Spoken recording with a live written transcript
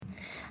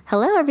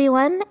Hello,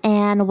 everyone,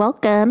 and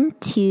welcome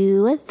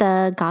to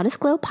the Goddess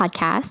Glow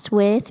podcast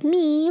with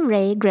me,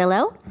 Ray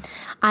Grillo.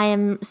 I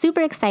am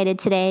super excited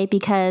today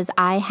because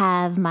I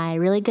have my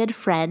really good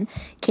friend,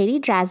 Katie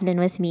Drasnin,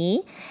 with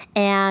me,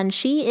 and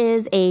she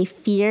is a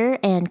fear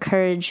and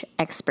courage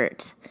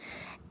expert.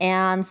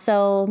 And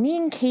so me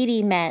and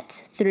Katie met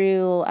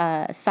through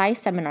Psy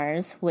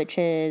Seminars, which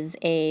is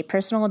a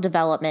personal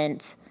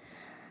development,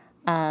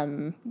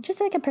 just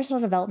like a personal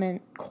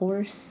development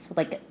course,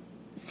 like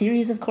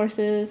series of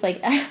courses, like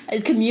a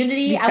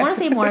community. Yeah. I want to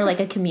say more like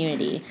a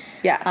community.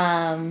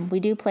 Yeah. We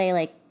do play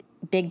like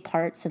big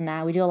parts in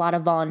that. We do a lot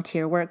of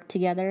volunteer work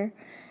together.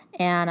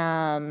 And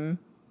I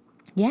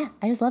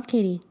just love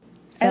Katie.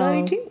 So, I love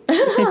you too.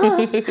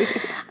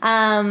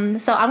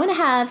 So I'm going to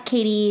have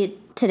Katie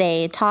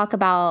today talk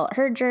about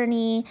her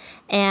journey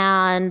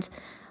and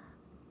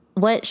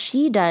what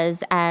she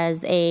does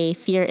as a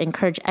fear and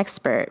courage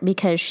expert,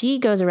 because she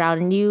goes around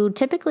and you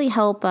typically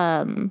help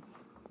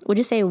would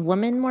you say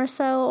women more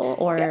so,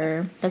 or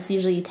yes. That's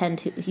usually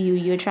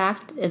you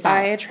attract? Is that?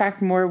 I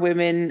attract more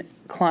women,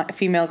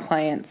 female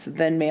clients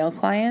than male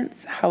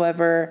clients.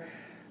 However,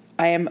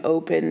 I am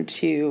open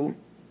to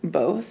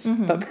both,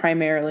 but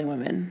primarily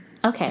women.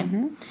 Okay.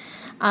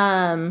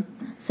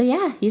 So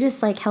yeah, you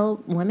just like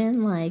help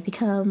women like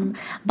become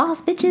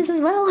boss bitches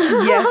as well.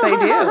 Yes, I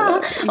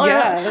do. Or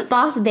yes.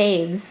 Boss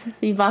babes.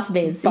 You boss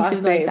babes. Boss you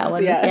seem babes, like that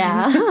one. yes.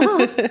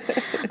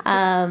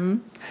 Yeah.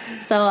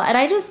 So, and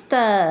I just,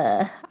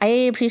 I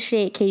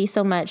appreciate Katie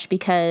so much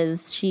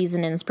because she's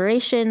an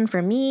inspiration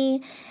for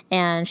me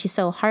and she's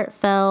so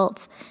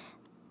heartfelt.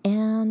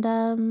 And,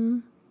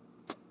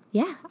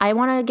 I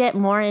want to get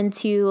more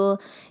into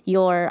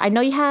I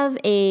know you have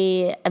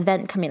a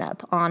event coming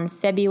up on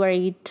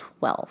February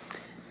 12th.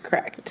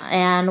 Correct.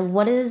 And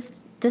what is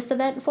this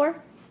event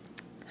for?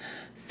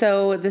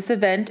 So this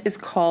event is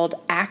called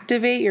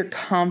Activate Your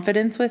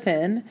Confidence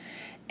Within.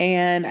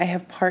 And I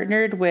have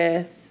partnered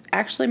with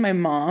actually my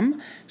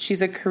mom.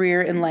 She's a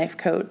career and life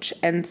coach.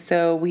 And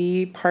so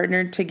we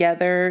partnered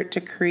together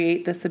to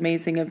create this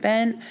amazing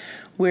event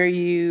where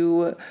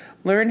you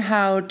learn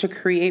how to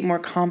create more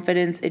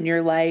confidence in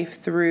your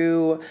life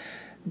through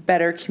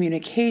better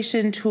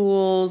communication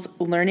tools,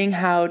 learning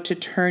how to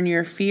turn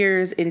your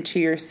fears into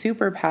your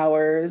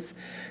superpowers,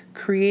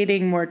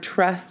 creating more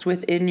trust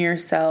within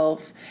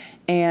yourself,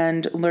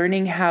 and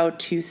learning how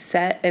to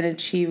set and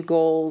achieve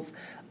goals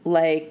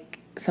like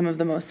some of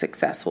the most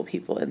successful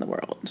people in the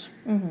world.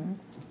 Mm-hmm.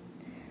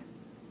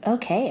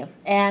 Okay.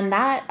 And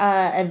that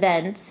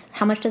event,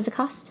 how much does it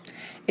cost?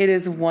 It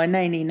is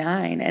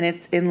 $199, and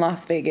it's in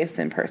Las Vegas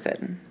in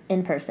person.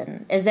 In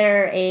person. Is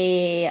there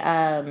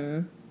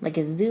a like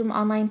a Zoom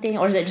online thing,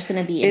 or is it just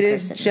going to be in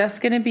person? It is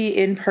just going to be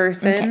in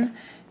person. Okay.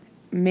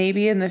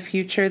 Maybe in the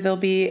future there'll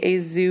be a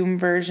Zoom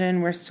version.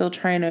 We're still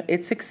trying to...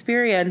 It's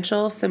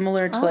experiential,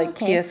 similar to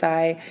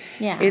PSI.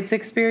 Yeah. It's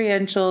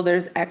experiential.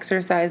 There's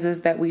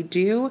exercises that we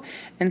do.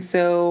 And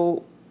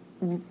so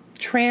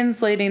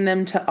translating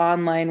them to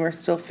online, we're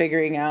still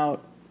figuring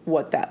out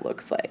what that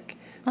looks like.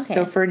 Okay.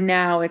 So for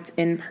now, it's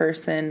in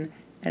person,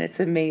 and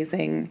it's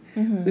amazing.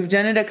 Mm-hmm. We've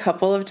done it a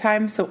couple of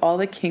times, so all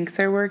the kinks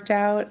are worked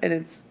out, and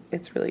it's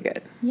really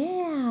good.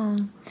 Yeah.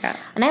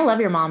 And I love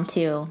your mom,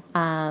 too.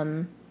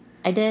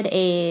 I did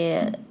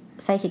a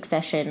psychic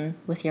session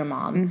with your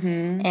mom,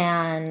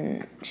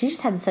 and she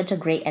just had such a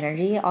great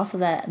energy. Also,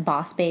 that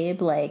boss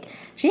babe, like,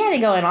 she had it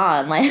going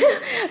on. Like,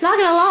 not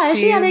gonna lie,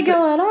 she had it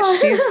going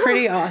on. She's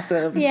pretty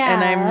awesome. Yeah.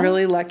 And I'm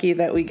really lucky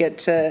that we get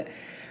to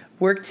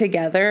work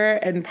together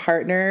and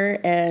partner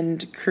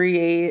and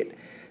create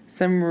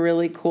some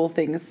really cool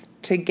things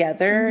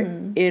together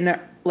in,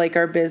 like,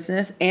 our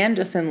business and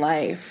just in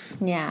life.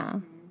 Yeah.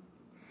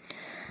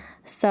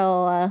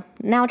 So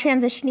now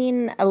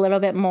transitioning a little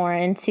bit more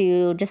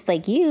into just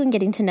like you and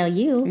getting to know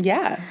you.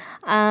 Yeah.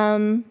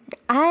 I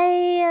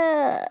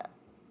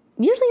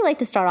usually like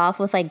to start off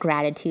with like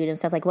gratitude and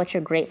stuff, like what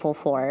you're grateful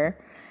for.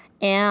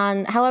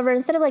 And however,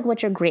 instead of like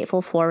what you're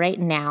grateful for right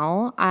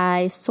now,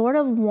 I sort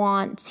of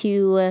want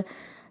to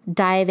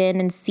dive in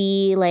and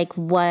see like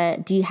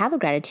do you have a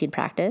gratitude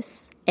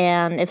practice?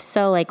 And if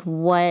so, like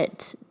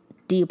what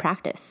do you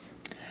practice?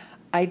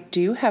 I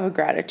do have a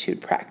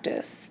gratitude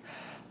practice.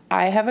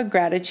 I have a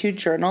gratitude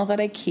journal that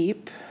I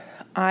keep.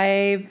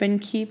 I've been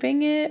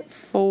keeping it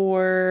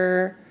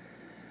for,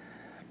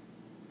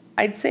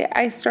 I'd say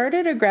I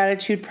started a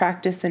gratitude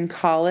practice in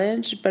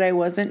college, but I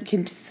wasn't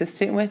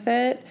consistent with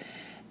it.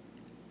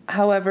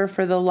 However,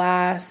 for the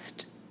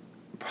last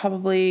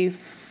probably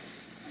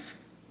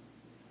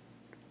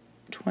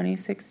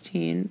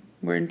 2016,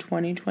 we're in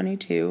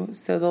 2022,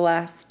 so the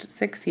last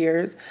 6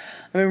 years,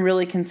 I've been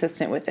really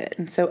consistent with it.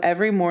 And so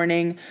every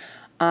morning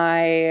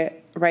I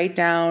write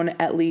down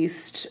at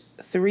least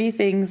 3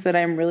 things that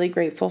I'm really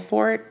grateful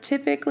for.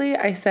 Typically,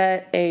 I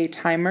set a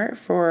timer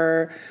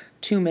for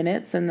 2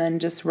 minutes and then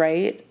just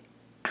write.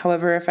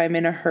 However, if I'm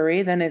in a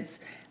hurry, then it's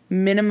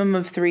minimum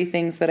of 3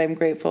 things that I'm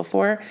grateful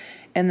for.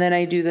 And then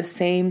I do the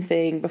same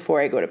thing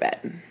before I go to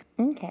bed.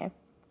 Okay.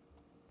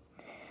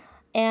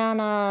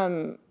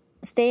 And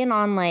staying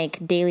on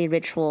like daily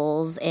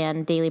rituals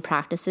and daily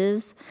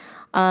practices,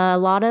 a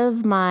lot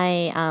of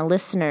my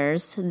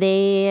listeners,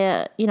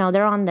 they,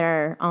 they're on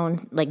their own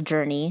like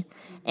journey,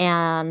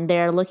 and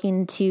they're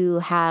looking to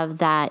have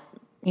that,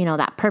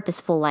 that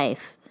purposeful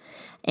life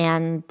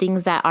and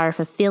things that are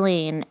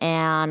fulfilling,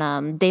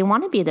 and they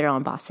want to be their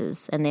own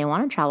bosses, and they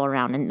want to travel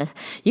around. And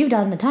you've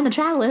done a ton of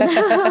traveling.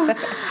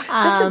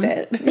 Just a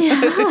bit.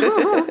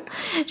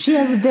 She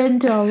has been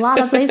to a lot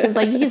of places.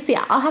 Like, you can see,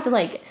 I'll have to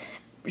like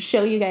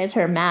show you guys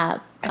her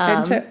map.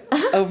 I've been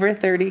to over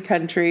 30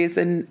 countries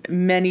and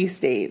many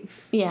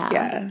states.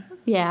 Yeah.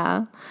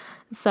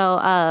 So,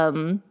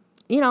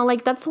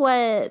 like that's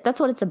what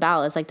it's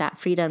about. It's like that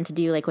freedom to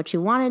do like what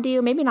you want to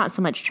do. Maybe not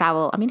so much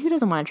travel. I mean, who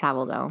doesn't want to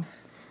travel though?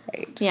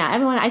 Right. Yeah,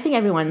 I think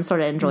everyone sort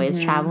of enjoys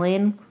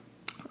traveling,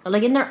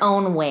 like in their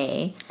own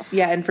way.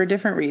 Yeah, and for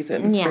different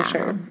reasons, for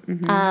sure.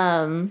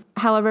 Mm-hmm.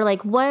 However,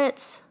 like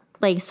what,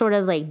 like sort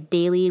of like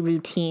daily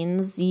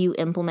routines you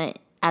implement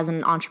as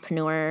an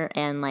entrepreneur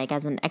and like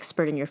as an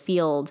expert in your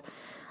field,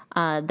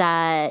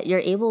 that you're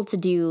able to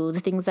do the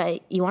things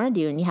that you want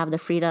to do, and you have the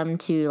freedom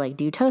to like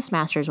do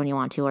Toastmasters when you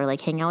want to, or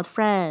like hang out with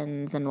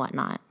friends and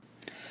whatnot.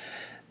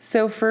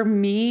 So for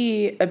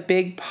me, a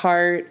big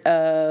part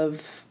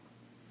of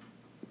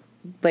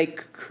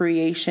like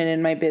creation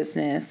in my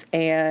business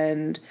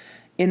and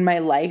in my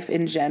life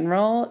in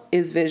general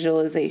is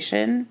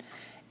visualization.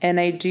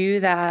 And I do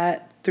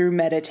that through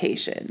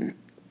meditation,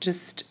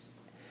 just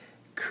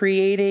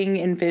creating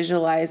and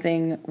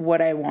visualizing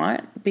what I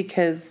want,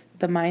 because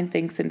the mind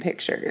thinks in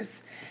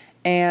pictures.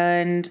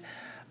 And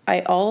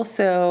I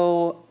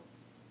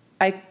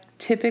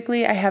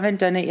haven't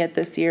done it yet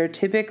this year.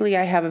 Typically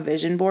I have a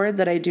vision board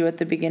that I do at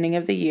the beginning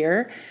of the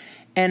year,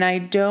 and I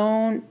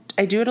do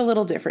it a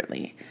little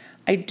differently.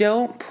 I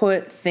don't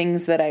put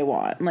things that I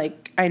want.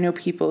 Like, I know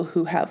people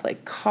who have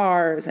like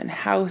cars and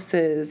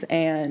houses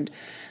and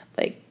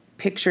like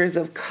pictures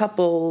of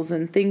couples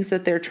and things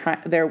that they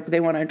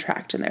want to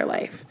attract in their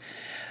life.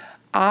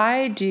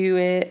 I do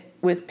it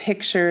with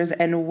pictures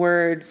and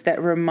words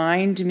that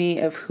remind me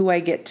of who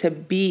I get to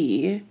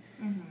be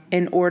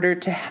in order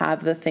to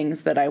have the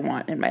things that I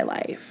want in my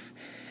life.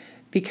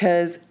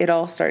 Because it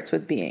all starts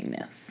with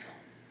beingness.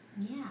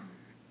 Yeah.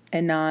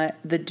 And not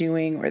the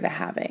doing or the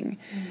having.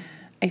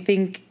 I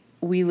think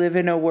we live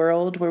in a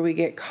world where we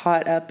get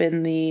caught up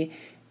in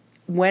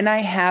when I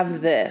have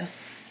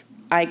this,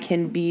 I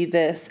can be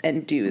this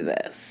and do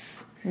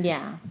this.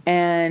 Yeah.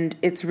 And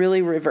it's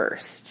really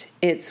reversed.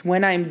 It's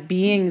when I'm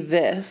being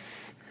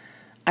this,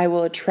 I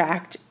will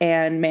attract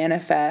and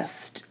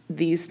manifest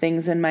these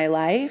things in my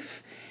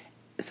life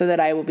so that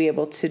I will be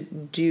able to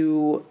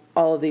do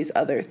all of these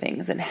other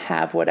things and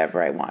have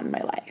whatever I want in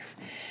my life.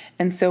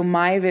 And so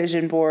my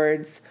vision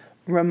boards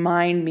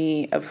remind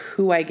me of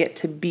who I get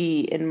to be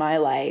in my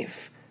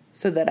life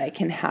so that I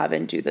can have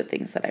and do the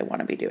things that I want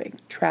to be doing.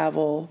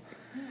 Travel,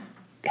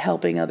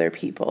 helping other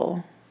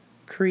people,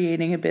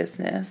 creating a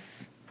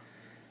business,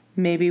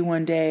 maybe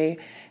one day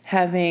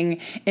having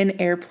an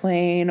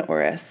airplane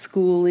or a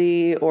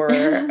schoolie or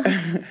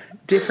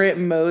different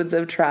modes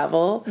of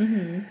travel.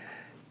 Mm-hmm.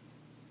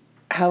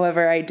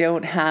 However, I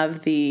don't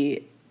have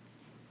the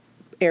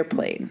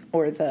airplane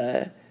or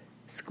the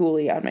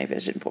schoolie on my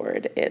vision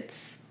board.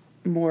 It's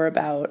more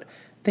about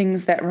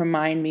things that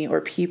remind me, or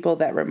people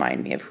that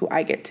remind me of who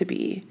I get to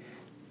be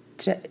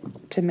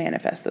to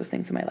manifest those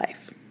things in my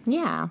life.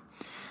 Yeah.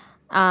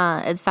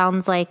 It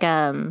sounds like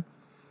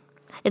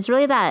it's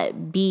really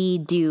that be,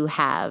 do,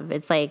 have.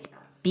 It's like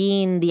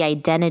being the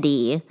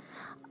identity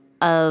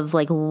of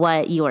like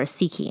what you are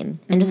seeking,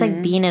 and just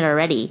like being it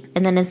already.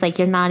 And then it's like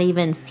you're not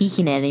even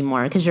seeking it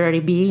anymore because you're already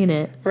being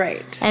it.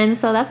 Right. And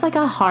so that's like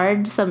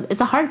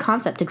it's a hard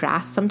concept to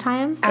grasp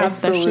sometimes.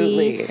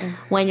 Absolutely. Especially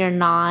when you're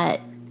not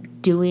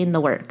doing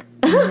the work.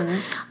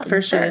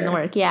 For sure. Doing the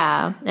work.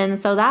 Yeah. And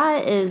so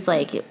that is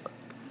like,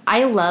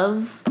 I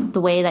love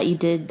the way that you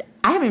did.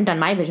 I haven't even done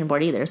my vision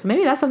board either, so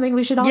maybe that's something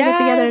we should all get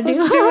together and do.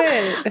 Let's do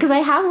it. Because I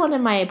have one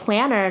in my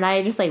planner, and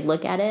I just like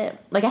look at it.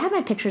 Like, I have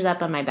my pictures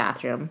up on my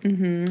bathroom,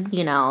 and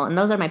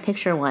those are my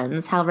picture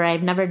ones. However,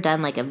 I've never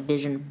done like a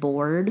vision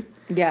board,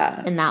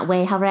 in that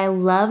way. However, I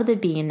love the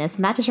beingness,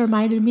 and that just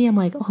reminded me. I'm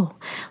like, oh,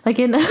 like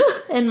in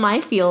in my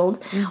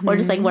field, or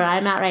just like where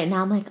I'm at right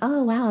now. I'm like,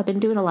 oh wow, I've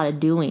been doing a lot of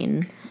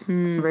doing.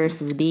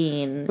 Versus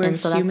being. We're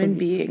human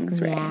beings,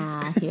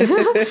 right?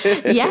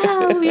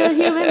 Yeah, we are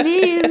human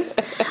beings.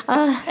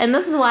 And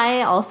this is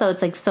why also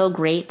it's like so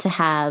great to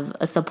have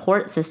a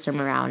support system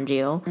around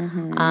you,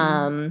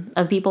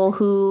 of people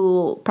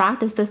who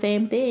practice the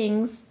same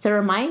things to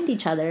remind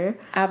each other,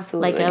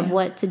 absolutely, like of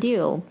what to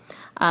do,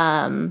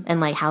 and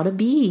like how to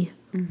be.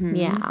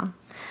 Yeah.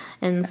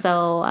 And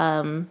so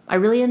I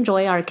really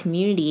enjoy our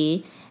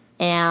community,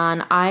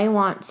 and I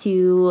want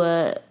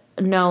to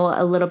know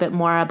a little bit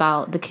more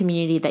about the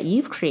community that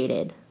you've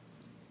created.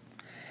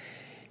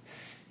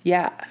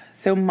 Yeah.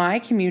 So my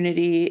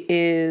community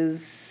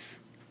is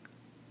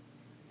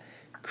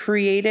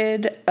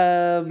created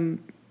of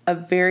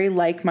very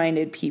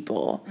like-minded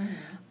people.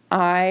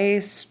 I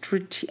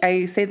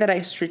say that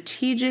I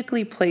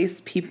strategically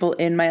place people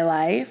in my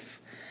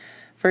life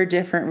for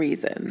different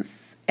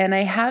reasons. And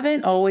I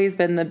haven't always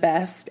been the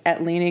best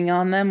at leaning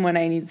on them when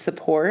I need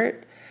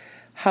support.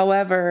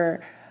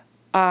 However,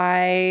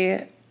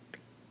 I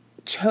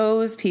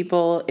chose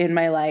people in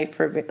my life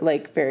for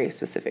like very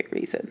specific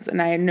reasons.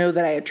 And I know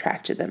that I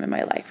attracted them in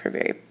my life for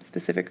very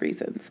specific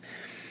reasons.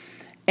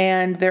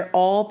 And they're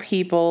all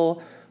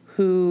people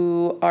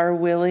who are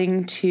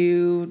willing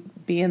to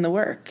be in the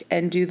work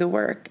and do the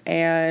work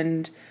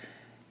and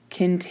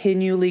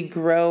continually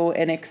grow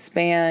and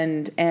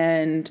expand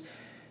and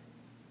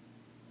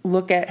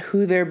look at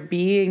who they're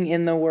being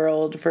in the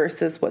world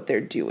versus what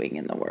they're doing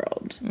in the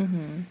world.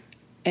 Mm-hmm.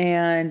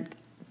 And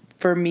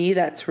for me,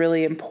 that's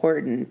really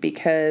important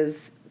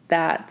because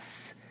I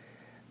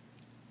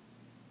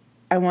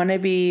want to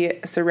be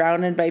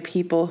surrounded by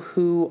people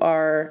who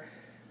are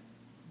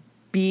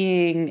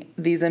being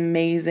these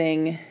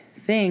amazing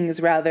things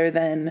rather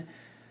than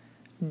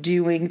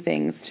doing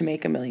things to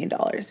make $1 million.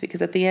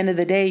 Because at the end of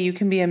the day, you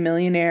can be a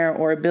millionaire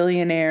or a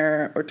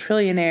billionaire or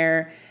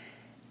trillionaire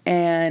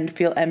and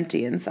feel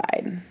empty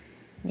inside.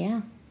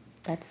 Yeah,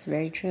 that's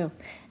very true.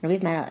 And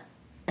we've met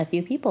a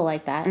few people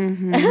like that.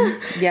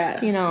 Mm-hmm.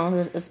 Yes. You know,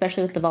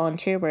 especially with the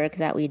volunteer work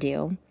that we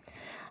do.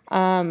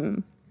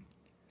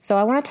 So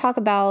I want to talk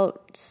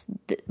about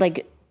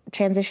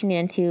transitioning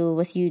into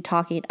with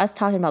us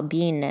talking about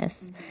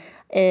beingness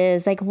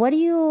is like, what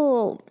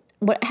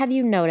have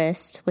you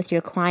noticed with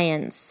your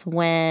clients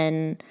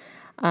when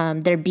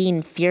they're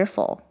being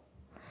fearful?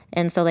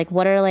 And so like,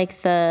 what are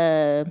like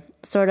the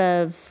sort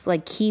of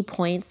like key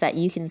points that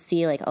you can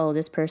see like, oh,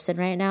 this person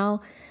right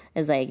now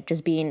is like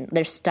just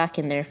they're stuck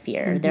in their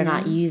fear. Mm-hmm. They're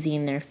not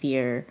using their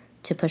fear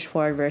to push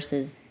forward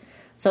versus,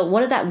 so what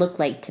does that look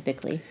like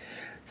typically?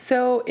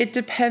 So it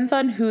depends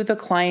on who the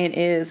client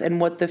is and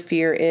what the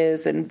fear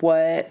is and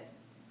what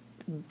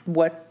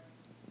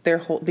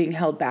they're being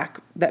held back,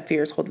 that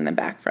fear is holding them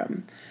back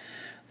from.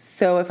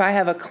 So if I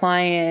have a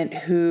client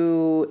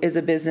who is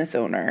a business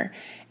owner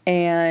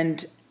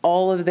and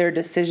all of their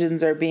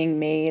decisions are being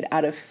made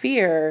out of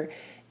fear,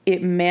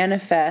 it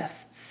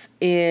manifests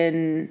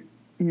in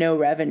no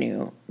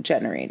revenue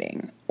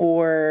generating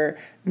or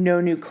no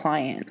new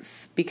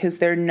clients because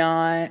they're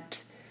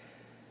not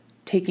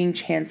taking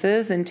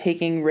chances and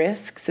taking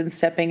risks and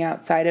stepping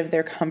outside of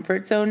their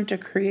comfort zone to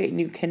create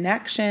new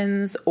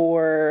connections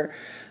or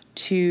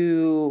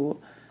to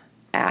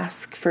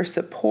ask for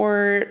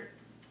support,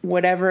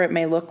 whatever it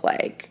may look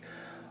like.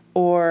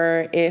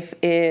 Or if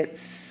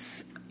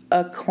it's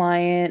a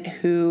client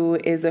who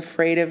is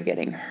afraid of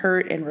getting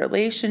hurt in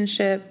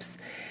relationships,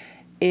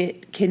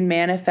 it can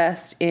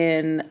manifest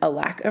in a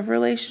lack of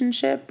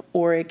relationship,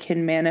 or it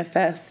can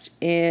manifest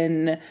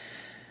in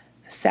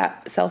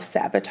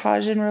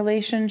self-sabotage in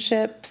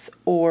relationships,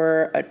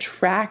 or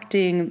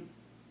attracting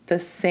the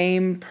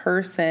same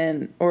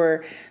person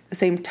or the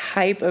same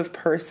type of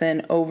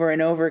person over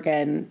and over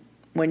again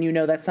when you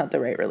know that's not the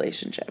right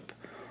relationship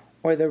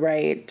or the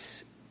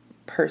right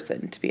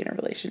person to be in a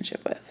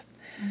relationship with.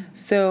 Mm-hmm.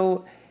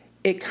 So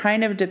it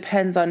kind of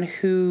depends on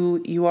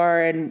who you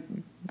are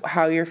and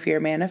how your fear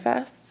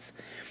manifests.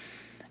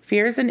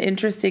 Fear is an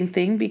interesting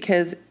thing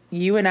because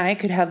you and I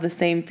could have the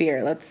same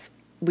fear.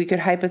 We could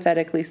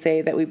hypothetically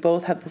say that we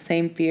both have the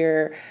same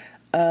fear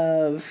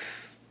of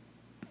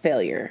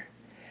failure.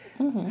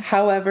 Mm-hmm.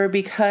 However,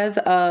 because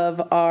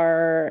of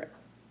our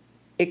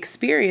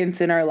experience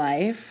in our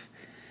life,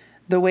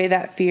 the way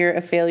that fear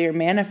of failure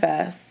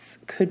manifests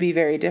could be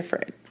very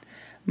different.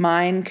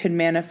 Mine could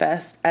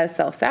manifest as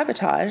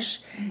self-sabotage,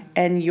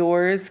 and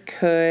yours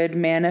could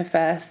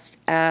manifest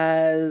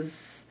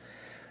as,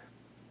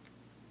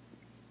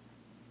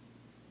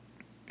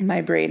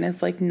 my brain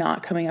is like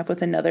not coming up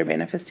with another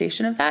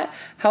manifestation of that.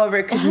 However,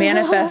 it could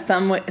manifest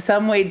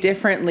some way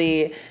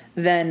differently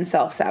than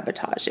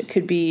self-sabotage. It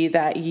could be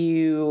that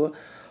you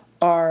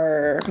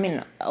are...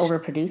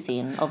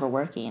 overproducing,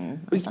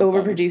 overworking.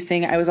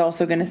 Overproducing. I was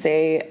also going to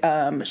say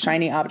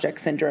shiny object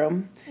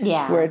syndrome.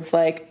 Yeah. Where it's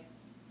like,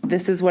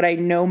 this is what I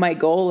know my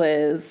goal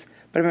is,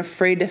 but I'm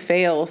afraid to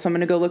fail. So I'm going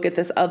to go look at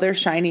this other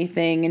shiny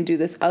thing and do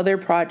this other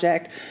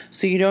project.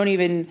 So you don't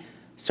even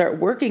start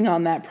working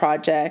on that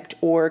project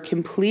or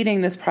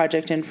completing this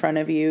project in front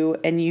of you,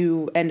 and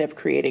you end up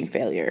creating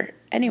failure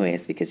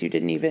anyways because you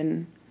didn't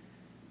even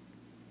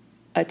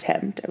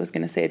attempt. I was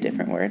going to say a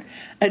different word.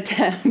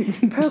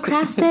 Attempt.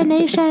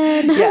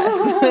 Procrastination.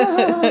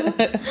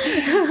 Yes.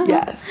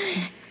 Yes.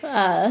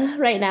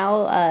 Right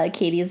now,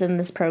 Katie's in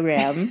this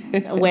program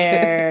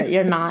where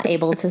you're not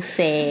able to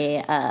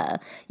say,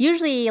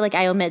 usually like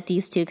I omit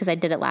these two because I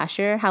did it last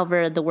year.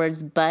 However, the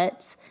words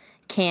but,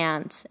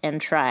 can't,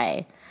 and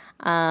try.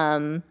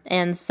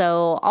 And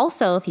so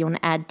also if you want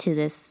to add to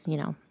this,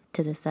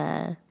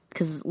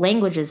 because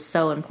language is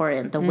so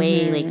important, the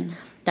way like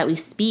that we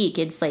speak,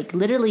 it's like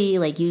literally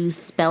like you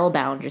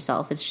spellbound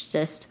yourself. It's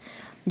just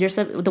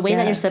the way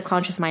that your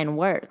subconscious mind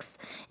works.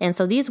 And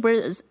so these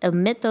words,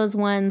 omit those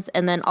ones.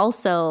 And then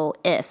also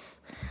if,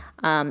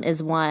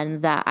 is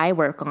one that I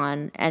work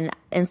on. And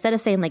instead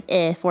of saying like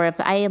if, or if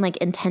I like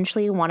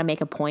intentionally want to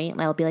make a point,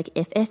 I'll be like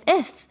if,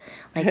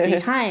 like 3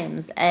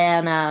 times.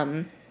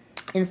 And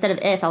instead of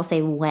if, I'll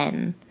say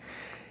when.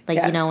 Like,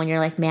 yes. You know, when you're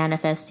like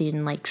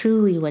manifesting like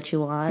truly what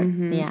you want.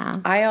 Mm-hmm. Yeah.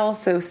 I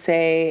also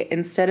say,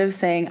 instead of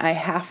saying I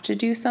have to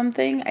do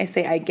something, I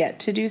say I get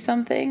to do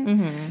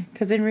something.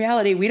 Because in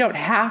reality, we don't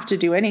have to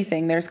do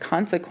anything. There's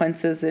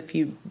consequences if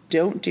you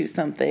don't do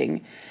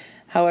something.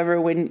 However,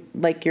 when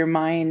like your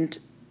mind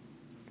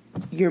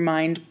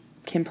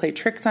can play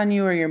tricks on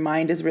you, or your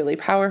mind is really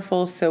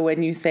powerful. So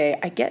when you say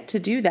I get to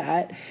do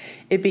that,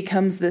 it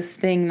becomes this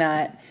thing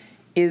that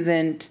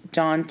isn't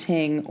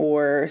daunting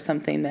or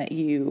something that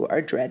you are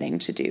dreading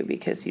to do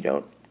because you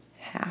don't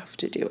have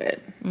to do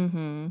it.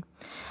 Mm-hmm.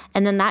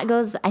 And then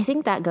I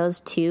think that goes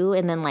too.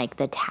 And then like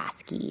the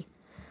tasky.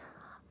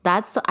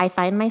 I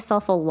find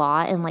myself a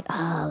lot in like,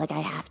 oh, like I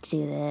have to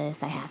do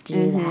this, I have to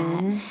do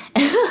that.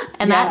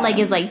 And that like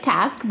is like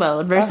task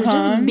mode versus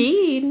just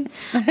being.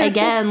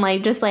 Again,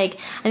 like just like,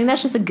 I think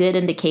that's just a good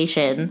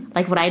indication.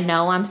 Like what I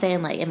know I'm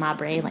saying like in my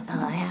brain, like,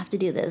 oh, I have to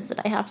do this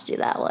and I have to do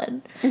that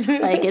one.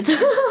 Like it's,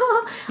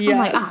 I'm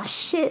like, oh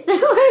shit. Like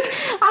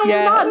I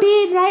am not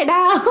being right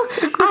now.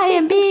 I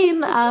am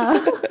being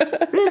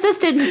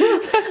resistant.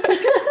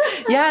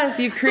 Yes,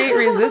 you create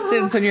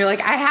resistance when you're like,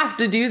 I have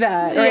to do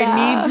that, or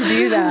I need to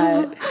do that.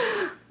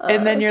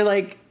 And then you're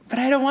like, but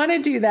I don't want to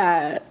do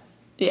that.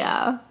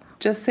 Yeah.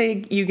 Just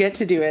say you get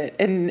to do it,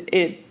 and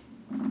it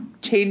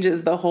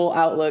changes the whole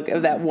outlook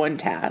of that one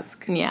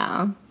task.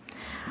 Yeah.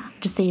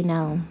 Just so you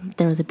know,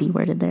 there was a B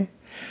word in there.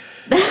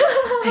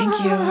 Thank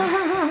you.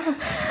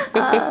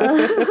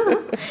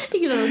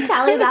 You know,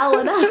 tally that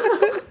one up.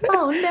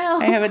 Oh, no.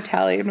 I have a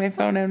tally in my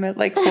phone. I'm at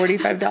like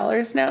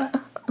 $45 now.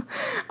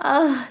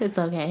 It's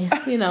okay.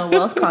 You know,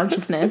 wealth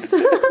consciousness.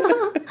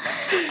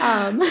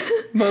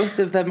 Most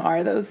of them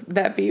are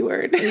that B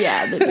word.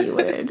 Yeah, the B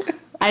word.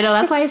 I know.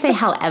 That's why I say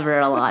however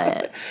a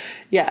lot.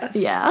 Yes.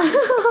 Yeah.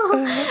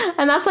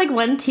 And that's like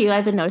one too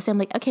I've been noticing. I'm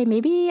like, okay,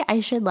 maybe I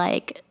should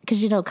like,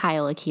 because you know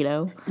Kyle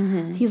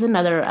Akito, he's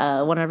another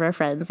one of our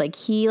friends. Like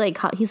he's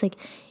like,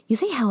 you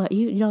say how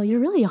you know you're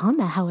really on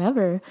that.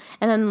 However,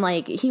 and then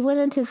like he went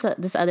into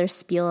this other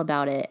spiel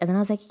about it, and then I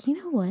was like, you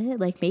know what?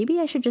 Like maybe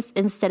I should just,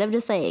 instead of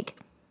just like,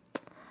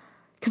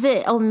 because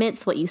it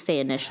omits what you say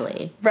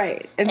initially,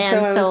 right? And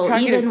so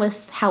even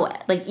with how,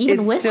 like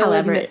even with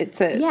however,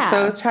 it's it. Yeah. So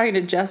I was talking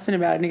to Justin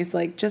about it, and he's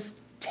like, just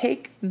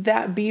take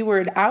that B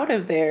word out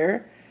of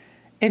there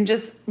and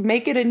just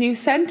make it a new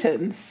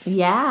sentence.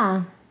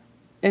 Yeah.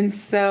 And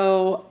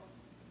so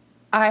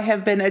I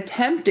have been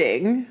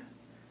attempting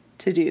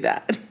to do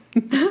that.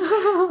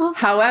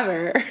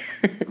 However,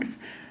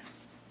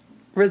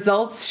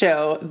 results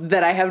show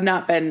that I have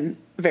not been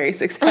very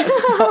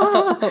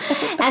successful.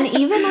 And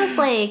even with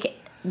like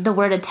the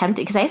word attempt,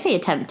 because I say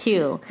attempt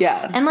too.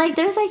 Yeah. And like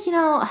there's like, you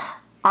know,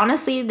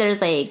 honestly,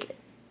 there's like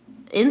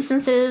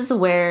instances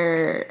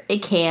where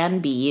it can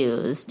be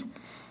used.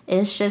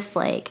 It's just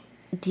like,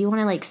 do you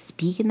want to like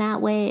speak in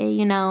that way?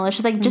 You know, it's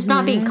just like just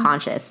not being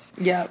conscious.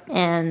 Yep.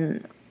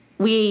 And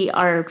we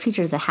are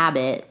creatures of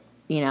habit,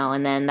 you know,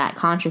 and then that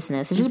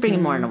consciousness is just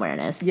bringing more in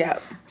awareness.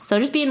 Yep. So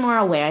just being more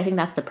aware, I think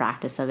that's the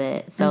practice of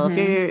it. So if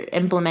you're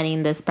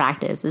implementing this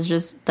practice, it's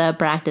just the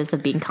practice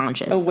of being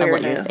conscious of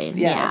what you're saying.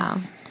 Yes. Yeah.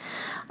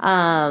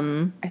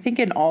 I think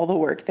in all the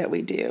work that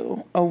we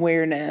do,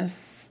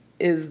 awareness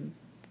is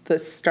the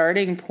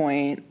starting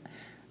point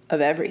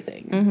of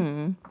everything.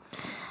 Mm-hmm.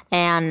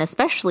 And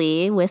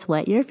especially with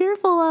what you're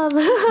fearful of.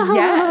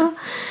 Yes.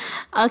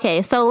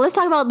 Okay, so let's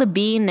talk about the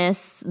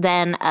beingness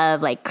then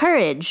of like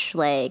courage.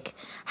 Like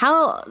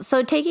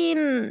so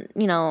taking,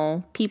 you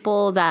know,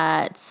 people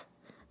that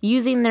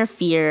using their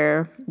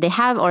fear, they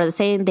have, or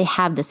saying they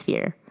have this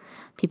fear.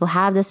 People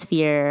have this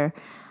fear.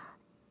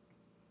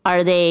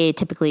 Are they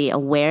typically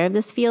aware of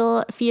this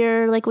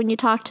fear, like when you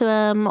talk to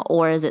them,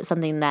 or is it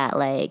something that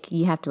like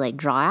you have to like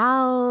draw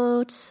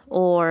out,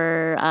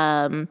 or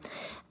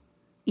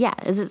yeah,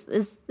 is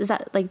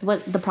that like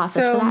what the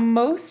process for that? So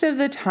most of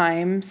the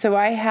time, so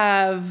I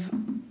have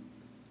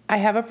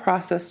a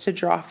process to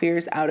draw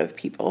fears out of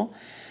people.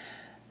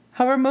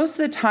 However, most of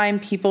the time,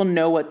 people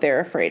know what they're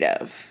afraid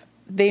of.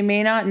 They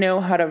may not know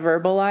how to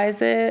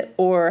verbalize it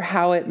or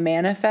how it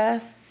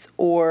manifests,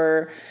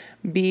 or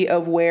be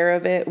aware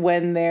of it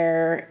when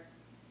they're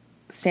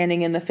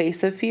standing in the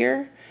face of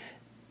fear,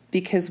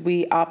 because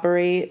we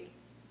operate,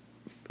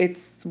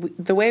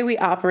 the way we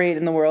operate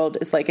in the world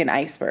is like an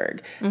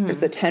iceberg. Mm-hmm. There's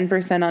the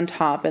 10% on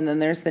top, and then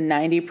there's the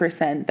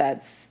 90%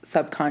 that's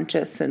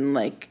subconscious and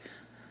like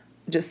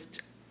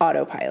just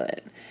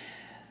autopilot.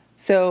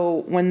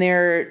 So when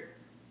they're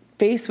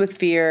faced with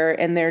fear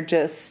and they're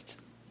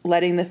just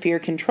letting the fear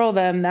control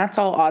them, that's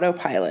all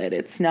autopilot.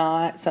 It's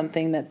not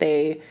something that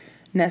they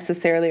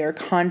necessarily are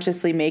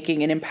consciously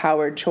making an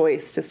empowered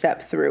choice to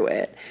step through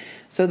it.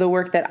 So the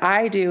work that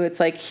I do,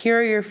 it's like, here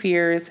are your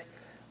fears.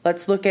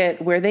 Let's look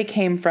at where they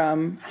came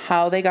from,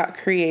 how they got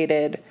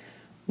created,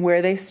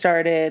 where they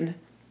started,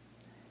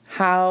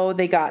 how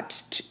you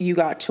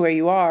got to where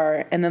you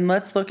are, and then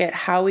let's look at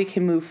how we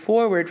can move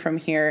forward from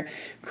here,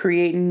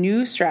 create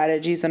new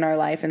strategies in our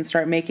life, and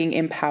start making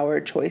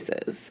empowered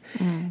choices.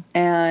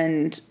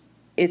 And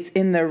it's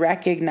in the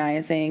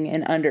recognizing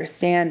and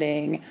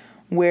understanding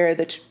where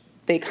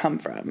they come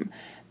from.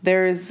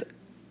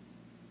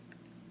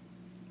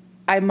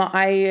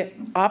 I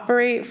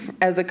operate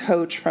as a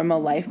coach from a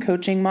life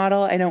coaching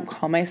model. I don't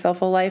call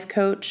myself a life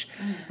coach.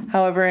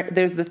 However,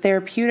 there's the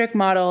therapeutic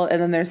model,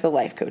 and then there's the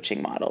life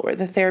coaching model, where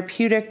the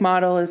therapeutic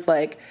model is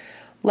like,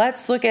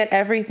 let's look at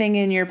everything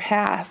in your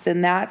past,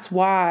 and that's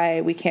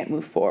why we can't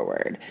move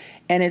forward.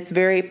 And it's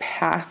very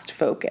past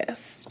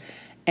focused.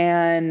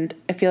 And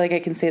I feel like I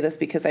can say this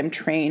because I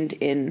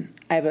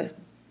have a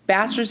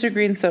bachelor's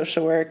degree in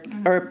social work,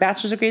 or a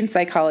bachelor's degree in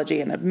psychology,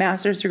 and a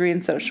master's degree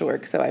in social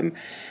work. So I'm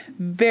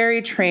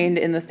very trained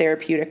in the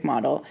therapeutic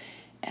model,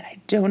 and I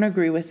don't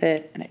agree with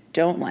it, and I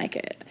don't like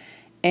it.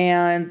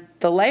 And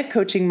the life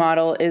coaching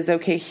model is,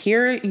 okay,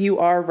 here you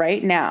are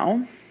right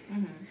now.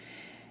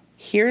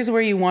 Here's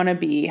where you want to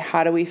be.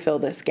 How do we fill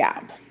this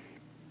gap?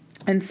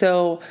 And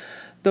so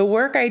the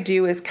work I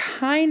do is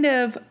kind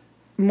of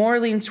more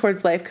leans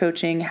towards life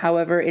coaching.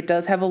 However, it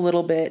does have a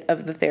little bit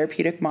of the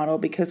therapeutic model,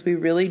 because we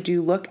really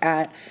do look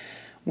at,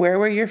 where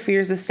were your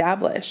fears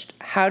established?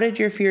 How did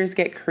your fears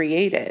get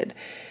created?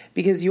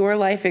 Because your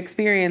life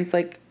experience,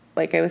 like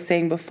I was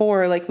saying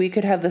before, like we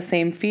could have the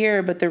same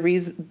fear, but the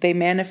reason they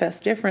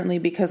manifest differently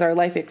because our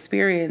life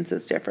experience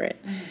is different.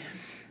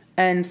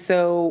 And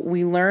so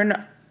we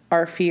learn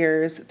our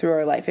fears through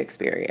our life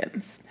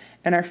experience.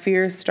 And our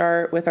fears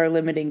start with our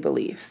limiting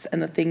beliefs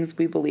and the things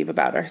we believe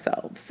about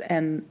ourselves,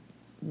 and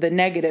the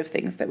negative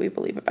things that we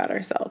believe about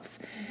ourselves.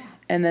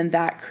 And then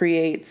that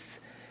creates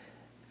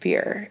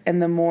fear.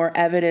 And the more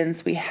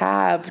evidence we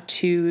have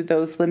to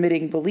those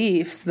limiting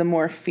beliefs, the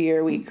more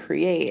fear we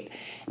create.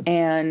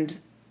 And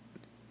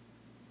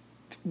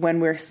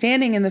when we're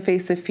standing in the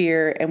face of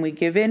fear and we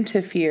give in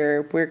to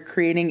fear, we're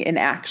creating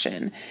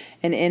inaction.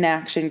 And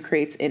inaction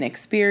creates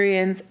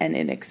inexperience, and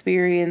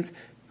inexperience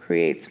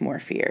creates more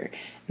fear.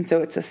 And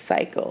so it's a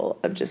cycle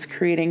of just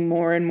creating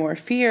more and more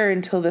fear,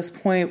 until this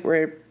point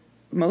where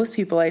most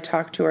people I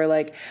talk to are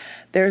like,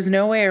 there's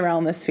no way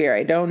around this fear.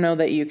 I don't know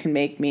that you can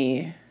make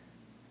me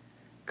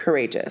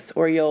courageous,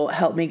 or you'll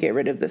help me get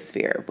rid of this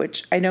fear,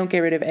 which I don't get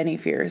rid of any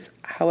fears.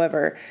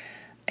 However,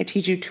 I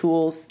teach you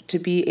tools to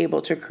be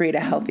able to create a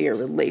healthier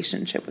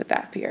relationship with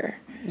that fear.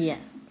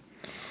 Yes.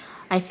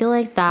 I feel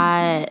like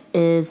that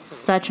is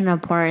such an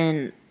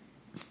important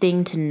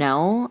thing to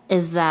know,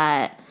 is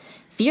that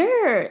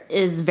fear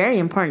is very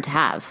important to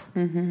have.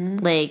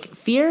 Like,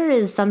 fear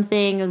is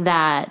something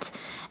that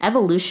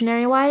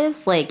evolutionary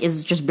wise, like,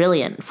 is just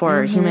brilliant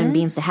for human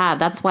beings to have.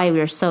 That's why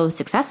we're so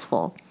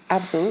successful.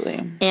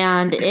 Absolutely.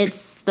 And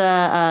it's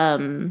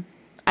the,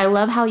 I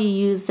love how you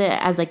use it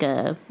as like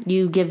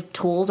you give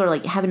tools, or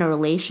like having a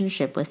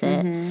relationship with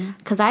it.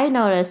 Cause I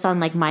noticed on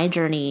like my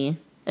journey,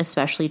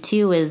 especially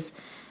too, is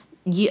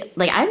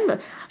I'm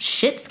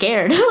shit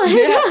scared.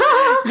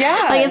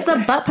 Yeah. Like, it's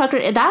the butt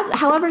pucker.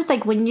 However, it's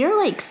like when you're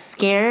like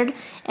scared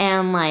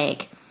and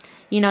like,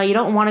 you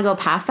don't want to go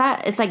past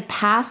that. It's like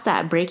past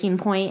that breaking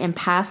point and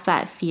past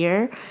that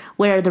fear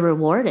where the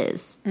reward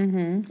is.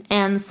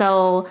 And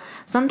so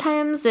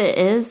sometimes it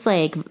is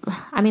like,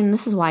 I mean,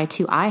 this is why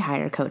too I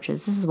hire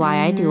coaches. This is why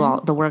I do all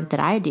the work that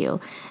I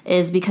do,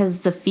 is because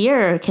the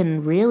fear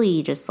can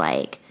really just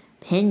like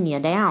pin you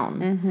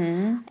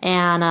down.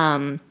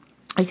 And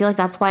I feel like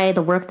that's why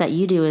the work that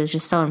you do is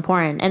just so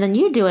important. And then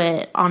you do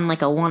it on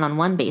like a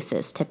one-on-one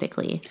basis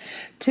typically.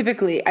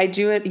 I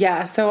do it.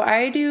 Yeah. So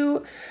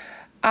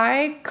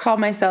I call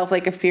myself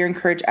like a fear and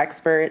courage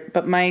expert,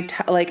 but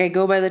I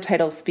go by the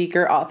title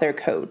speaker, author,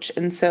 coach.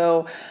 And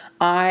so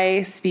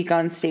I speak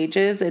on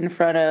stages in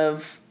front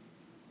of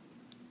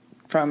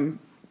from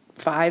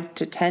 5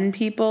 to 10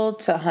 people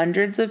to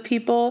hundreds of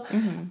people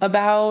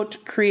about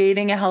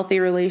creating a healthy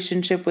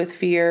relationship with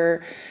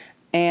fear.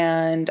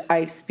 And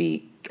I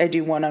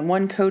do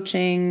one-on-one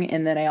coaching,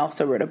 and then I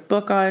also wrote a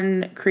book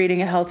on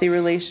creating a healthy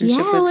relationship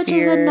with fear. Which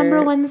is a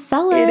 #1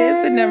 seller. It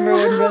is a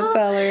 #1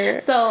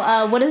 bestseller.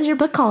 So what is your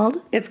book called?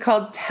 It's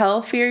called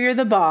Tell Fear You're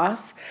the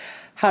Boss: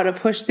 How to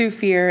Push Through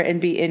Fear and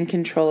Be in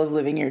Control of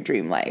Living Your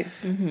Dream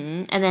Life.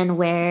 And then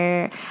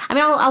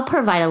I'll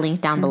provide a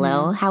link down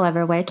below.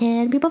 However, where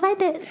can people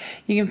find it?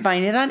 You can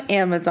find it on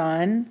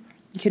Amazon.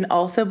 You can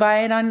also buy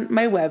it on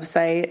my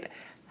website.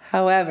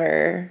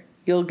 However,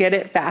 you'll get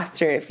it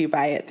faster if you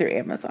buy it through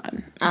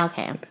Amazon.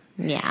 Okay.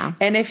 Yeah.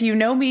 And if you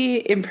know me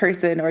in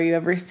person, or you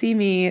ever see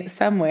me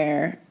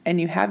somewhere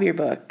and you have your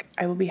book,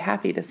 I will be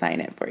happy to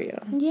sign it for you.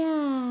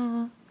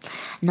 Yeah.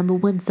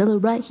 #1 seller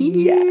right here.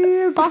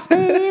 Yes. Boss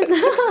babes.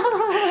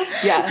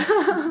 Yes.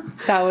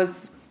 That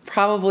was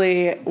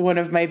probably one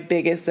of my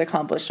biggest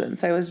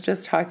accomplishments. I was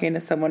just talking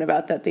to someone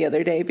about that the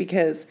other day,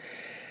 because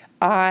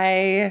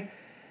I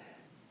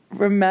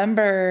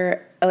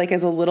remember, like,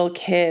 as a little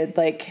kid,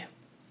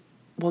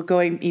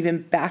 going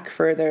even back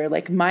further,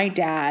 like my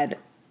dad,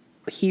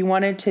 he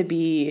wanted to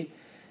be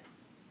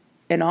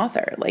an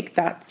author. Like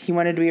that, he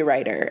wanted to be a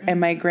writer. And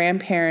my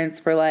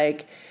grandparents were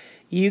like,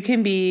 you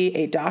can be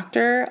a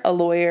doctor, a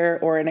lawyer,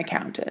 or an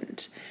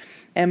accountant.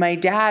 And my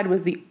dad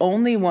was the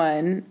only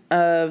one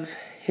of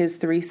his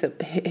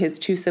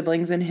two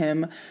siblings and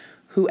him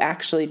who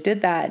actually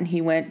did that. And he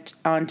went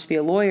on to be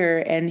a lawyer,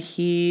 and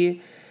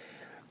he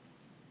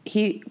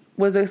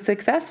was a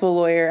successful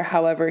lawyer.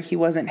 However, he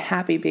wasn't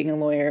happy being a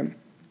lawyer,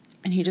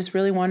 and he just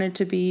really wanted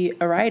to be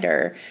a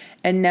writer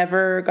and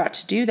never got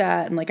to do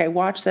that. And like, I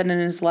watched that in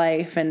his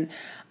life, and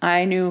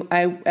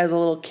as a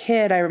little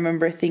kid, I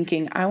remember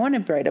thinking, I want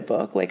to write a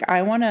book. Like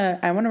I want to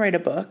write a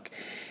book.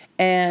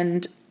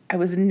 And I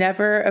was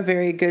never a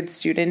very good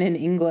student in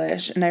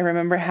English. And I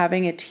remember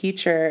having a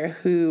teacher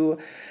who,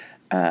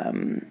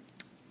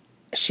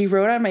 she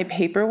wrote on my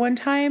paper one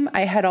time,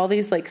 I had all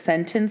these like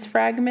sentence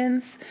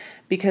fragments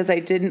because I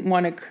didn't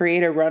want to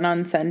create a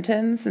run-on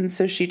sentence. And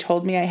so she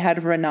told me I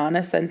had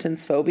run-on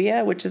sentence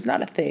phobia, which is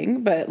not a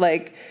thing, but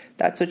like,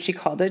 that's what she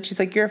called it. She's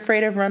like, you're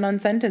afraid of run-on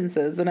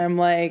sentences. And I'm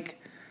like,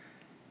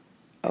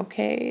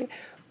 okay.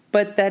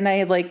 But then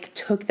I like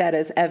took that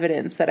as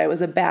evidence that I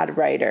was a bad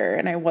writer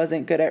and I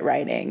wasn't good at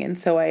writing. And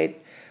so I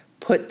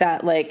put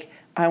that like,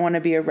 I want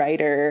to be a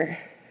writer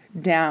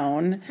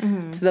down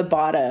to the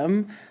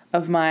bottom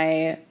of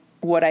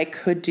what I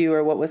could do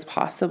or what was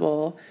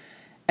possible.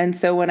 And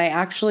so when I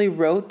actually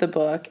wrote the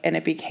book and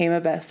it became a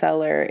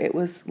bestseller, it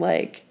was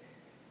like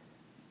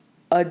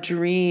a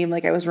dream.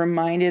 Like I was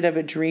reminded of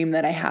a dream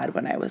that I had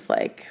when I was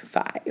like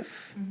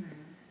 5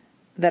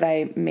 that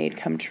I made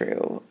come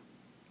true,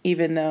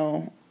 even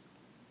though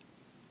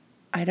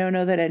I don't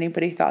know that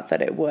anybody thought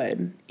that it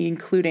would,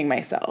 including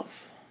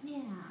myself. Yeah.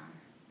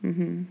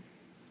 And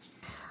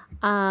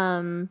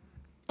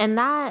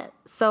that,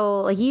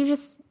 so like you're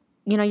just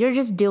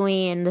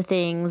doing the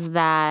things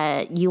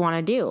that you want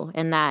to do,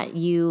 and that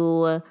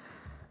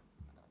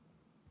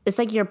it's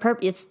like your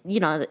purpose,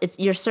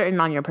 you're certain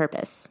on your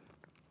purpose.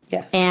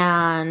 Yes.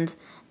 And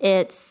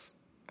it's,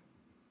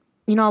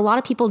 a lot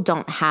of people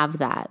don't have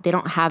that. They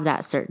don't have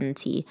that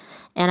certainty.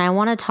 And I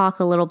want to talk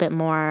a little bit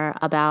more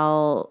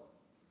about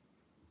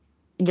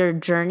your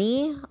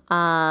journey,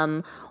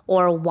 or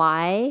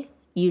why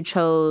you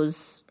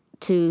chose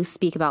to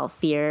speak about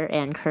fear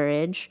and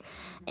courage,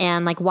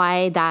 and like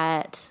why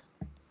that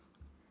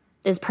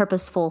is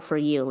purposeful for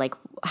you. Like,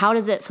 how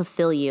does it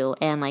fulfill you,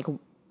 and like,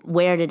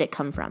 where did it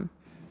come from?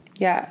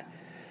 Yeah.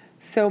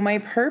 So my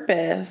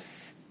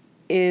purpose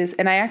is,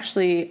 and I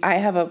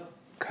have a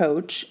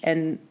coach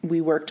and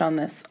we worked on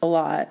this a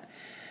lot.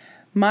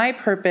 My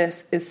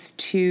purpose is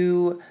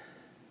to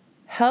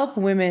help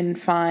women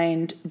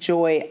find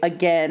joy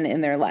again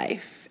in their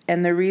life.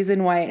 And the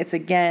reason why it's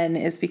again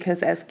is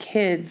because as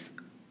kids,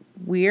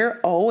 we're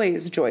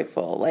always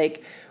joyful.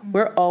 Like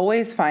we're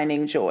always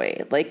finding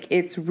joy. Like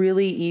it's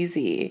really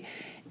easy.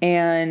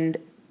 And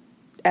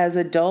as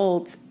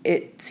adults,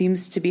 it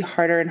seems to be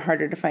harder and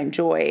harder to find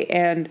joy.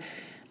 And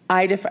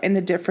I define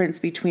the difference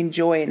between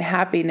joy and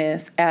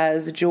happiness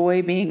as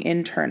joy being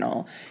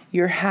internal.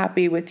 You're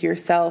happy with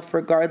yourself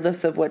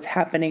regardless of what's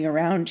happening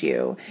around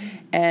you.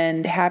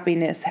 And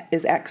happiness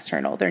is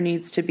external. There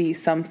needs to be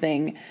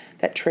something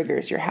that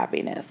triggers your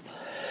happiness.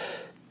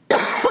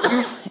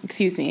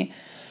 Excuse me.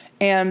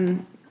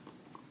 And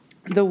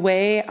the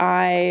way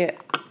I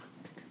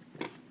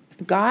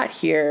got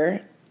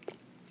here,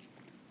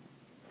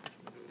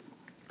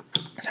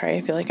 sorry,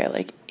 I feel like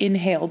I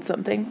inhaled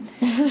something.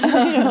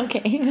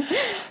 Okay.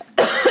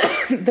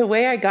 The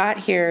way I got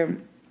here,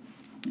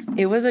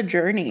 it was a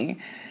journey.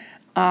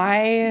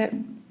 A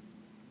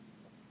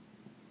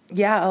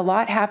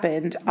lot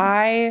happened.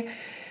 I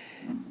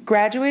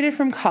graduated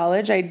from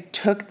college. I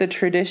took the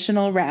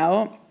traditional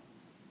route.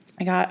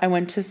 I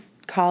went to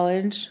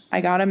college.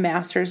 I got a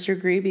master's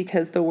degree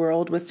because the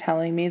world was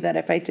telling me that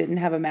if I didn't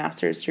have a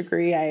master's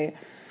degree, I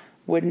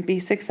wouldn't be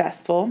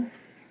successful.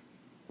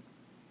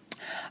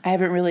 I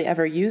haven't really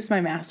ever used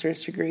my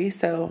master's degree,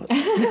 so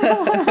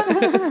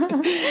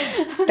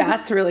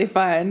that's really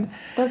fun.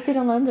 Those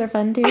student loans are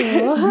fun too.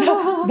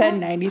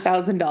 Then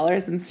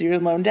 $90,000 in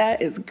student loan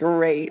debt is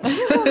great.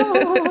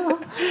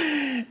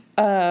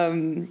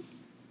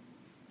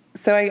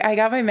 So I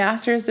got my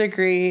master's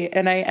degree,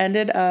 and I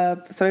ended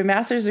up, so my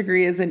master's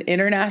degree is in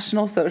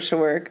international social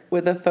work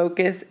with a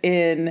focus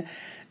in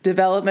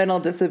developmental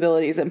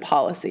disabilities and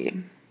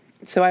policy.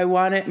 So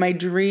my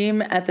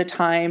dream at the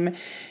time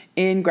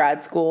in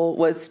grad school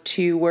was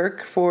to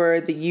work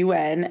for the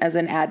UN as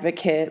an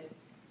advocate,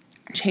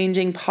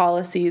 changing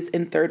policies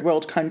in third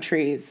world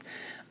countries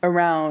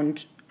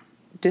around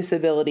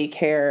disability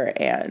care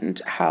and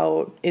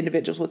how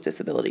individuals with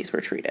disabilities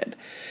were treated.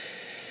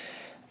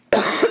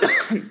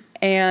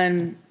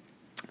 And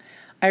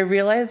I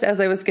realized as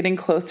I was getting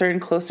closer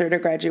and closer to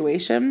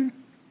graduation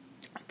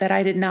that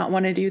I did not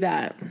want to do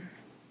that.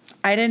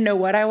 I didn't know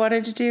what I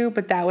wanted to do,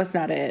 but that was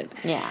not it.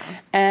 Yeah.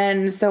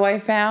 And so I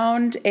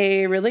found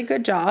a really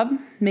good job,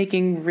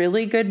 making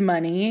really good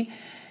money.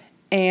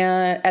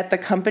 And at the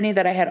company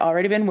that I had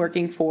already been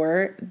working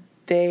for,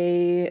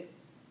 they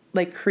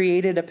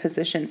created a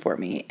position for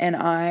me. And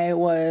I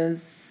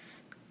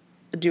was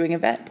doing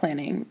event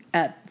planning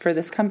for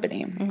this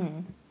company.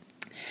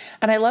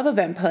 And I love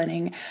event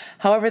planning.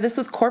 However, this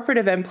was corporate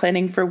event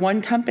planning for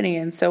one company.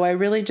 And so I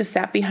really just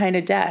sat behind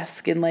a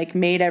desk and like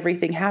made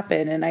everything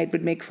happen. And I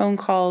would make phone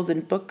calls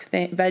and book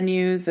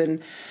venues.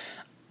 And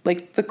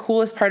like the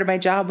coolest part of my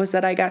job was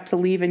that I got to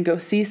leave and go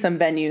see some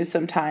venues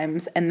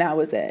sometimes. And that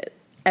was it.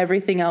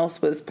 Everything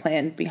else was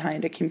planned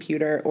behind a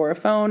computer or a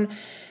phone.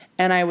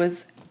 And I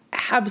was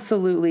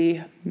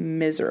absolutely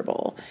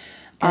miserable.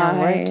 And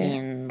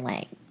working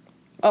like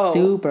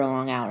super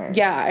long hours.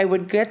 Yeah, I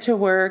would get to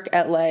work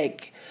at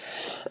like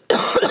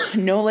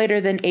no later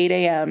than 8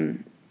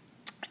 a.m.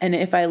 And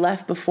if I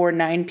left before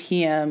 9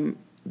 p.m.,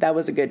 that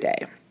was a good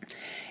day.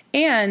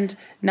 And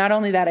not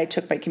only that, I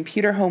took my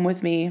computer home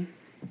with me.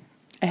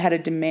 I had a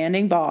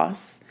demanding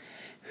boss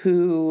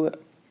who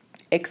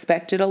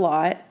expected a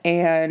lot,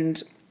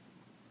 and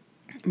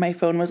my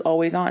phone was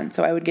always on.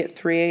 So I would get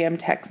 3 a.m.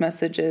 text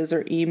messages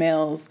or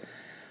emails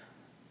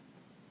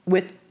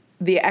with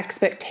the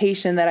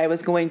expectation that I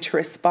was going to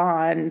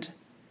respond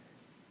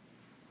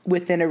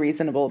within a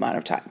reasonable amount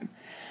of time.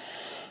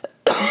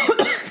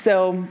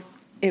 So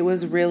it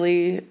was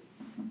really,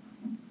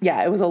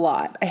 it was a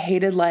lot. I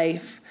hated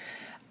life.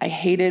 I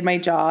hated my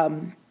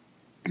job.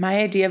 My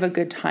idea of a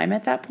good time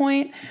at that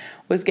point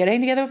was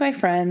getting together with my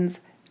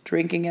friends,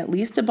 drinking at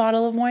least a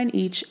bottle of wine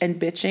each, and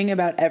bitching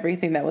about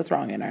everything that was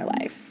wrong in our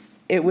life.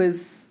 It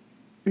was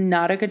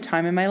not a good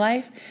time in my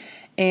life.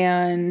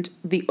 And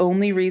the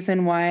only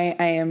reason why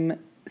I am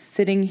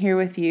sitting here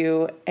with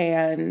you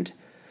and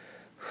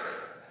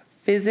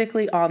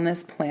physically on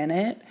this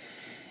planet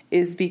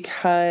is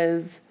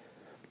because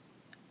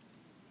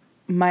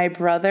my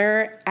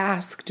brother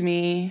asked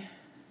me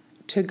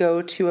to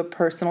go to a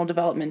personal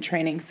development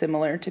training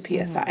similar to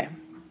PSI.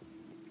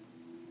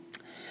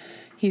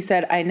 He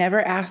said, I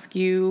never ask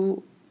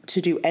you to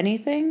do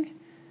anything,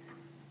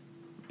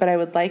 but I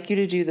would like you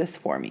to do this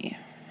for me.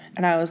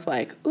 And I was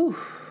like, ooh.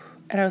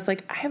 And I was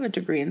like, I have a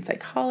degree in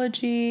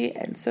psychology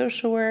and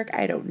social work.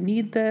 I don't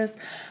need this.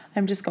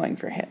 I'm just going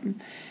for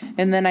him.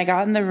 And then I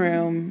got in the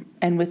room,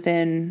 and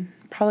within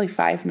probably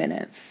 5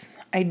 minutes,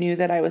 I knew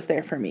that I was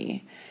there for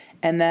me.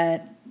 And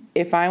that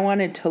if I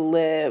wanted to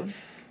live,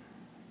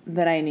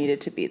 then I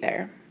needed to be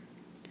there.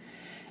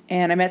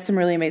 And I met some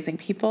really amazing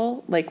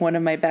people. Like one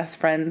of my best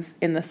friends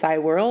in the Psy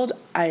world,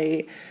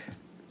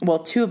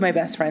 two of my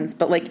best friends,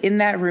 but like in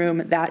that room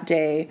that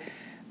day,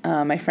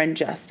 my friend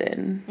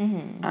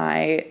Justin,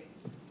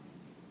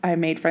 I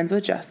made friends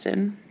with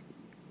Justin,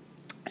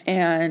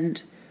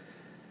 and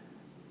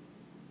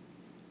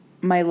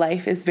my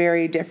life is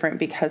very different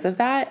because of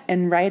that.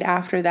 And right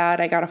after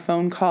that, I got a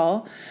phone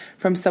call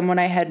from someone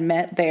I had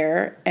met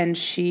there, and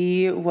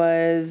she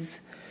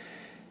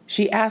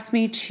asked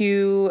me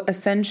to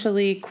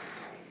essentially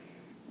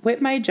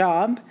quit my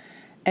job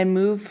and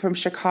move from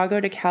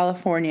Chicago to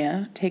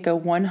California, take a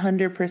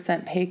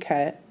 100% pay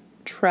cut,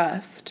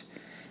 trust,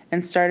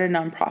 and start a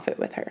nonprofit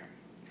with her.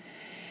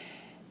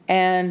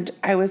 And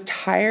I was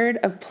tired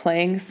of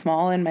playing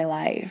small in my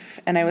life.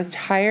 And I was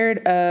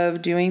tired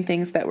of doing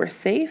things that were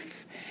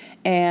safe.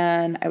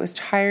 And I was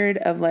tired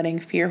of letting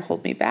fear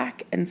hold me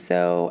back. And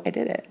so I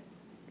did it.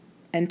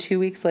 And 2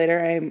 weeks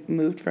later, I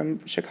moved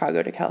from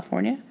Chicago to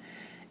California.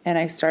 And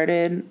I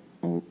started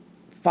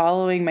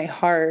following my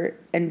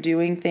heart and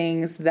doing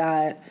things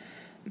that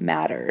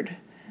mattered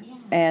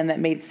and that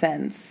made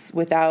sense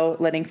without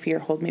letting fear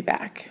hold me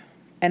back.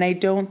 And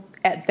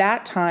at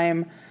that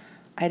time,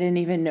 I didn't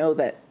even know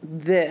that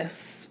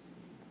this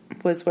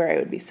was where I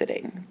would be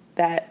sitting.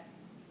 That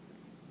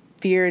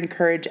fear and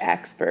courage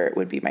expert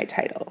would be my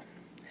title.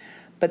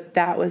 But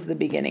that was the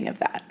beginning of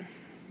that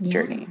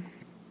journey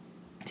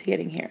to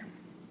getting here.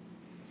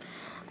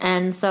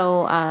 And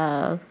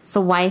so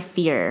why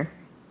fear?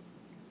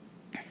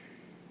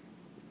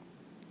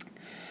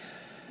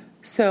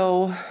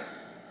 So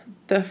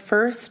the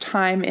first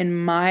time in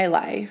my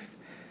life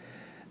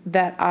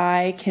that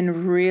I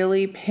can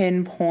really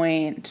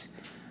pinpoint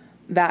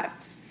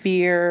that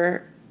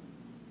fear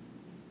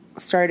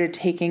started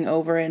taking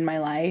over in my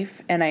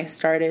life, and I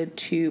started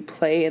to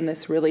play in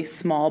this really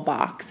small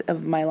box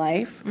of my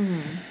life,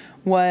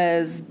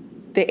 was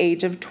the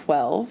age of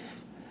 12.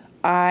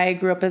 I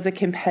grew up as a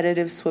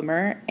competitive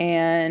swimmer,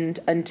 and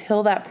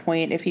until that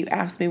point, if you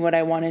asked me what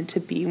I wanted to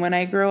be when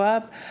I grew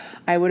up,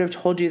 I would have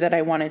told you that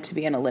I wanted to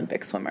be an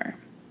Olympic swimmer.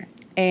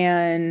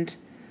 And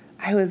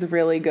I was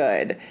really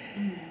good.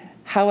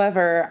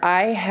 However,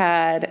 I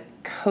had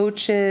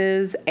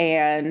coaches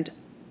and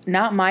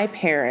not my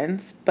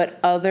parents, but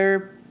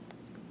other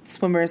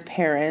swimmers'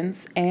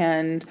 parents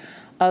and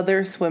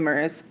other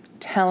swimmers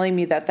telling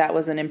me that that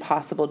was an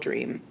impossible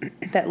dream,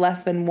 that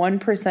less than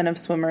 1% of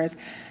swimmers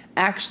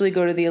actually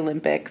go to the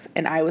Olympics,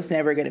 and I was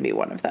never going to be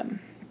one of them.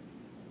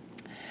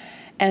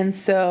 And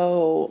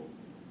so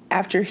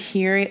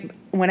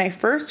when I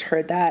first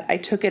heard that, I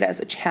took it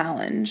as a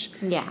challenge.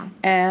 Yeah.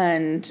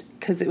 And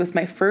because it was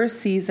my first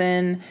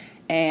season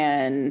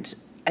and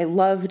I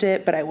loved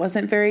it, but I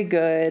wasn't very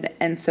good.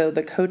 And so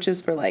the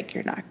coaches were like,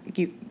 you're not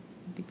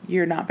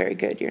very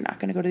good. You're not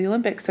going to go to the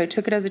Olympics. So I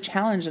took it as a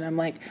challenge, and I'm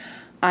like,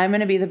 I'm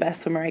going to be the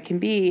best swimmer I can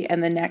be.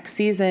 And the next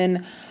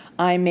season,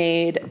 I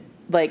made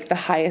like the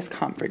highest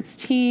conference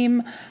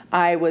team.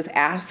 I was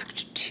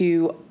asked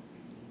to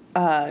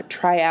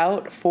try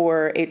out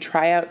for a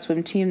tryout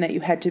swim team that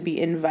you had to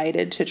be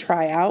invited to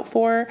try out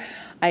for.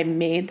 I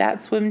made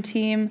that swim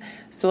team.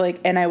 So like,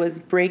 and I was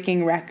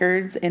breaking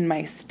records in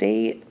my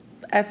state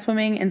at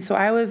swimming. And so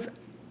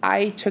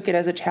I took it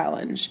as a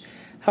challenge.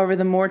 However,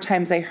 the more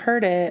times I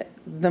heard it,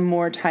 the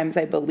more times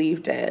I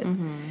believed it.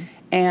 Mm-hmm.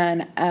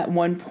 And at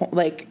one point,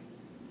 like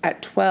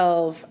at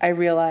 12, I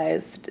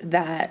realized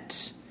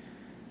that,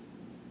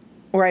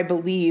 or I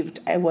believed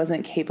I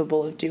wasn't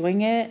capable of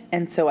doing it.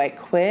 And so I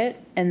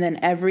quit. And then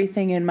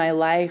everything in my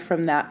life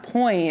from that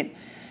point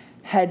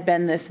had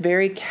been this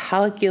very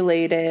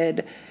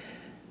calculated,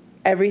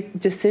 every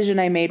decision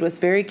I made was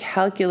very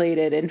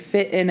calculated and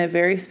fit in a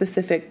very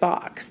specific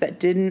box that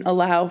didn't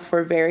allow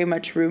for very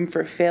much room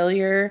for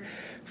failure,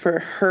 for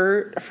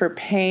hurt, for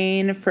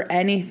pain, for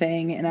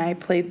anything. And I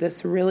played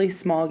this really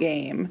small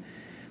game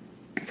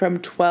from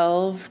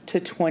 12 to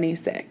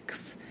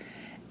 26.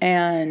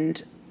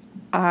 And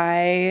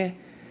I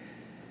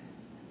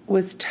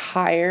was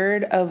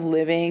tired of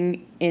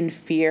living in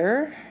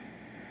fear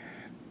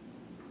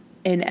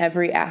in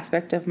every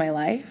aspect of my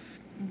life.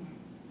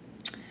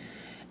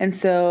 And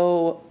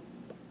so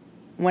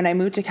when I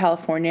moved to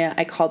California,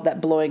 I called that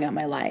blowing up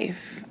my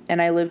life.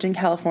 And I lived in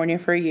California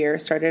for a year,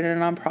 started a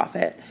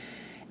nonprofit,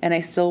 and I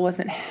still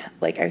wasn't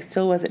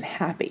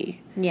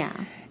happy. Yeah.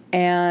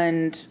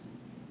 And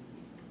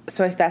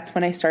so that's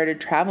when I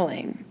started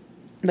traveling,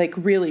 like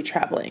really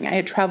traveling. I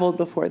had traveled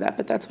before that,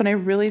 but that's when I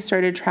really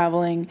started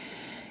traveling.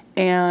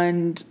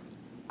 And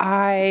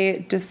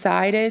I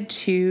decided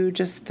to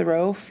just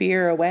throw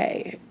fear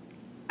away.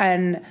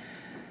 And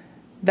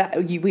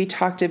that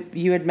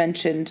you had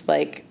mentioned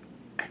like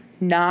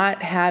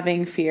not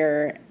having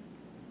fear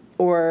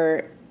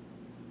or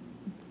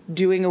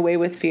doing away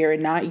with fear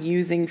and not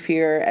using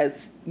fear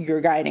as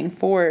your guiding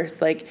force,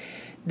 like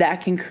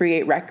that can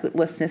create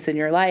recklessness in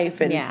your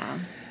life. And yeah.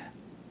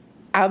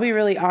 I'll be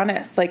really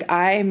honest, like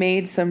I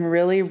made some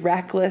really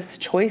reckless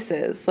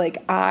choices.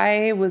 Like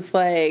I was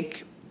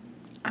like,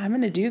 I'm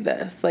going to do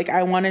this. Like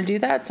I want to do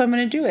that, so I'm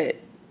going to do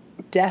it.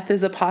 Death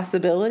is a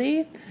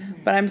possibility,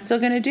 but I'm still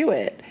going to do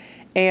it.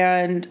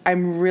 And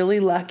I'm really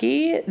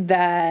lucky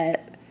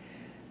that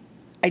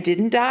I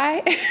didn't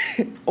die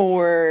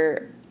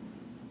or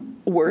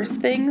worse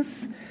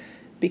things,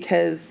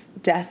 because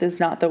death is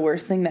not the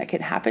worst thing that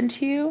can happen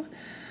to you.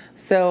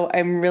 So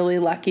I'm really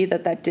lucky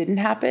that that didn't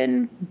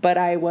happen, but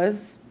I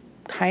was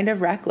kind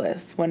of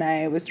reckless when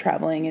I was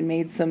traveling and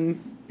made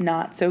some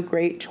not so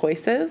great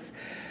choices,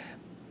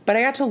 but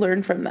I got to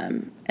learn from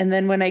them. And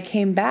then when I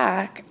came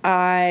back,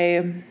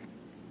 I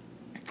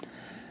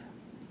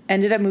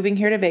ended up moving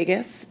here to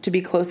Vegas to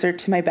be closer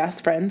to my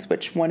best friends,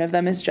 which one of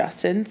them is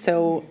Justin.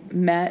 So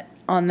met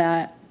on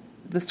the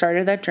start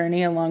of that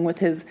journey along with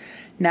his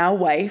now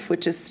wife,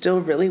 which is still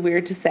really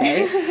weird to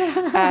say,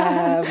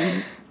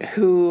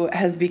 who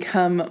has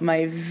become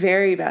my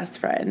very best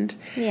friend.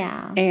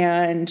 Yeah.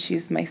 And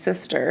she's my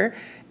sister.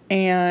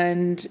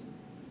 And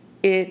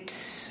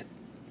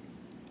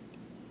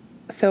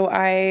so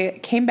I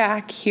came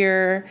back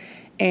here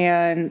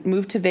and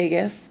moved to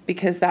Vegas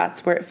because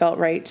that's where it felt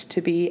right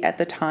to be at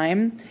the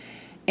time,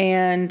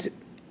 and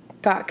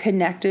got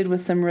connected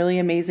with some really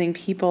amazing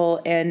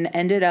people and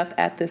ended up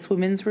at this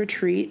women's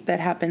retreat that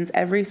happens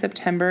every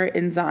September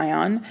in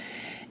Zion.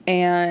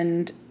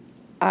 And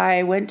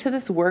I went to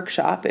this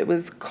workshop. It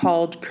was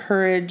called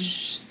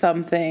Courage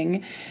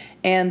something.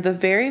 And the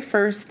very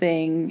first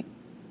thing,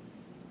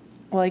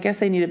 well, I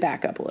guess I need to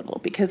back up a little,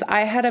 because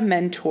I had a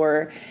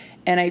mentor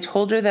and I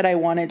told her that I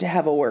wanted to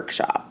have a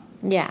workshop.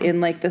 Yeah. In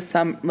like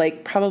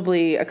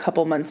probably a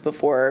couple months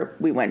before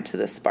we went to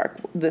this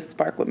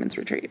Spark Women's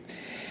Retreat.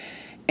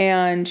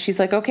 And she's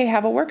like, okay,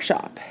 have a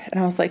workshop. And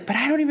I was like, but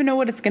I don't even know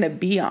what it's going to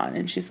be on.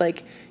 And she's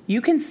like,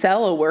 you can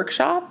sell a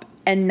workshop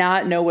and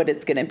not know what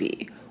it's going to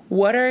be.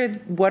 What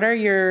are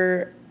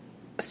your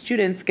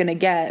students going to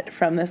get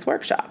from this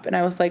workshop? And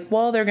I was like,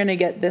 well, they're going to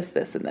get this,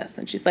 this, and this.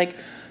 And she's like,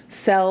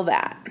 sell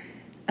that.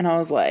 And I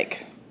was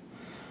like,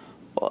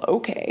 well,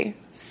 okay.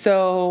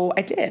 So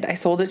I did. I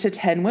sold it to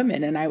 10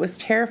 women, and I was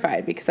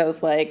terrified because I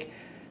was like,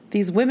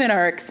 these women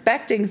are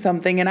expecting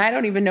something and I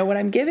don't even know what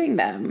I'm giving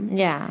them.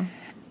 Yeah.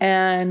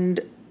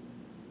 And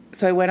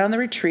so I went on the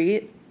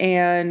retreat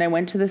and I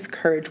went to this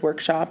courage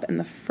workshop, and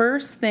the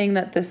first thing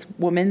that this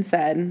woman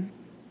said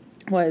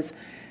was,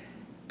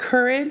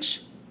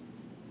 courage,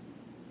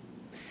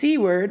 C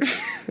word,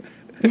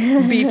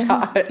 be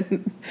taught.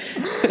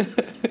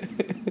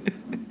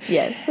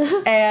 Yes.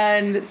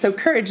 And so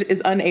courage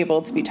is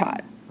unable to be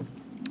taught.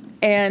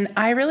 And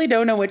I really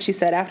don't know what she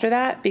said after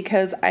that,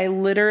 because I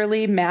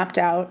literally mapped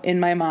out in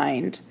my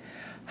mind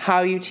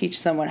how you teach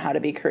someone how to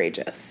be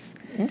courageous.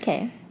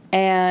 Okay.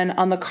 And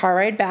on the car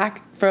ride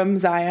back from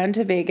Zion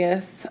to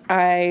Vegas,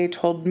 I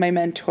told my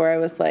mentor, I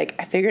was like,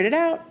 I figured it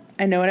out.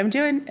 I know what I'm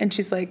doing. And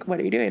she's like, what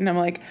are you doing? And I'm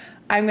like,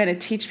 I'm going to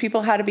teach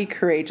people how to be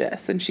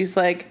courageous. And she's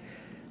like,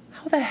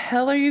 how the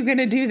hell are you going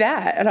to do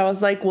that? And I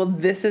was like, well,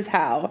 this is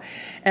how.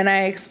 And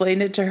I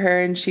explained it to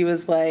her, and she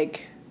was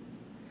like,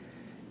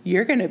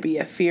 you're going to be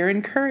a fear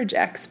and courage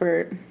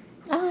expert.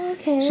 Oh,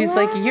 okay. She's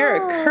wow. like, you're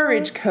a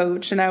courage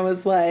coach. And I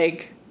was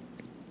like,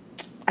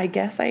 I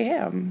guess I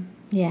am.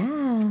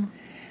 Yeah.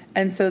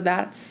 And so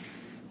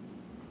that's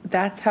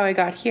how I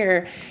got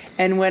here.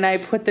 And when I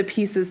put the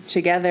pieces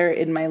together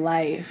in my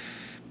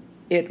life,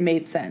 it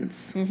made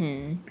sense.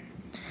 Mm-hmm.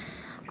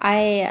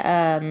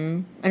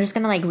 I'm just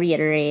gonna like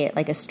reiterate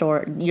like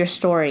your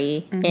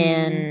story mm-hmm.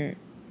 in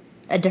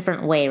a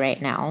different way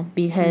right now,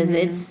 because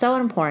mm-hmm. it's so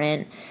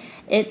important.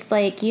 It's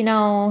like, you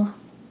know,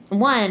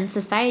 one,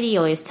 society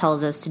always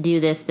tells us to do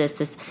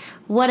this,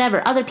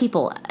 whatever. Other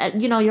people,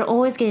 you know, you're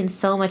always getting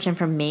so much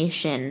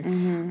information.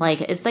 Mm-hmm.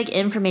 Like, it's like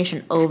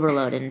information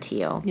overload into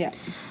you. Yeah.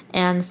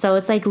 And so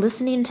it's like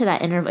listening to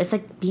that inner, it's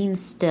like being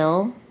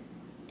still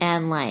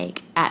and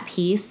like at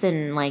peace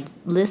and like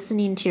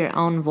listening to your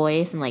own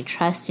voice and like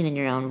trusting in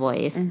your own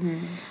voice.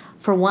 Mm-hmm.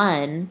 For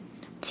one.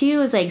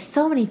 Two is like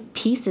so many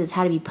pieces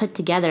had to be put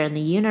together, and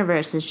the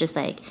universe is just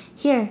like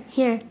here,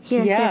 yeah.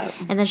 Here.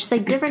 And there's just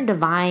like different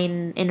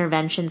divine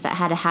interventions that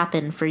had to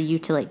happen for you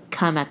to like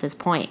come at this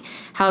point.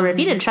 However, mm-hmm. if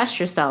you didn't trust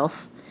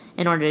yourself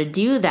in order to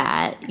do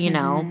that, you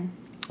know,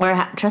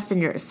 or trust in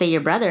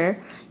your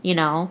brother, you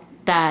know,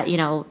 that, you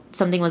know,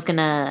 something was going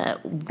to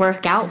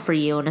work out for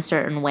you in a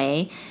certain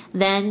way,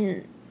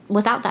 then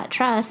without that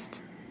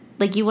trust,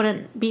 like you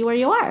wouldn't be where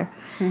you are.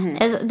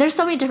 Mm-hmm. There's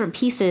so many different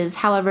pieces.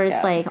 However,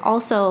 it's like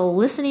also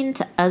listening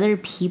to other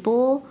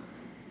people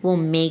will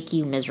make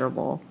you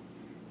miserable.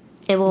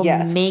 It will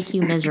make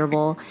you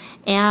miserable.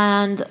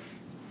 And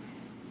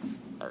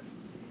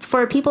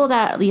for people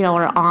that, you know,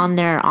 are on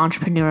their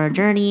entrepreneur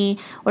journey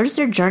or just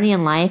their journey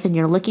in life, and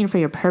you're looking for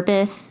your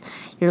purpose,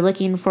 you're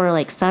looking for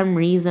like some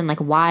reason, like,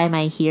 why am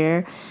I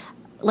here?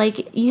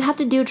 Like, you have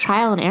to do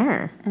trial and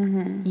error.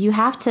 Mm-hmm. You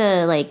have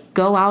to, like,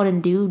 go out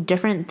and do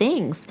different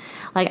things.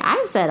 Like,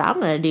 I said, I'm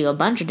going to do a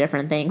bunch of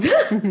different things.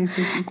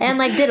 And,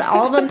 like, did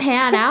all of them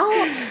pan out?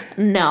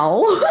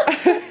 No.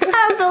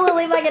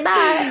 Absolutely fucking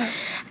not.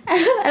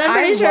 And I'm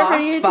pretty sure for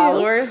you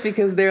followers too.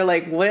 Because they're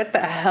like, what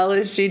the hell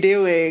is she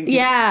doing?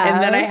 Yeah.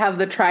 And then I have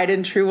the tried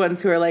and true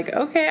ones who are like,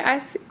 okay,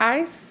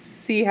 I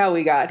see how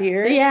we got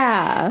here.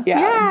 Yeah.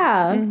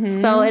 Mm-hmm.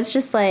 So it's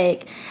just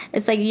like,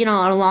 you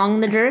know,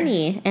 along the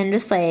journey, and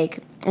just like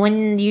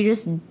when you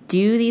just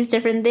do these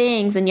different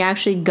things and you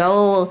actually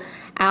go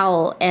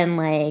out and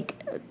like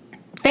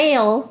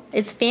fail,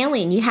 it's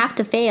failing. You have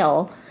to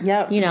fail.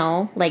 Yep. You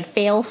know, like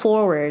fail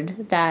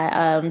forward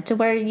that to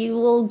where you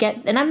will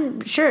get, and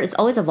I'm sure it's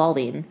always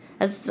evolving.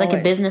 As like a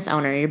business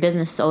owner, your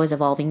business is always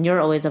evolving. You're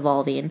always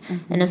evolving.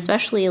 Mm-hmm. And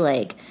especially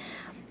like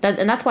that,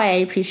 and that's why I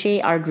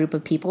appreciate our group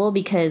of people,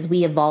 because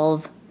we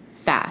evolve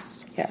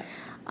fast. Yes.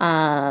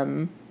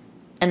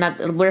 And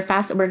that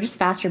we're just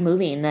faster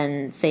moving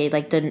than, say,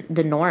 like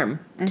the norm,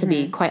 mm-hmm. to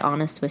be quite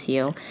honest with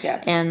you.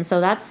 Yes. And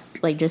so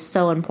that's like just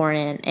so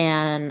important.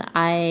 And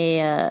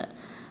I'm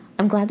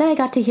glad that I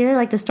got to hear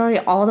like the story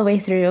all the way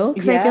through,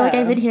 because I feel like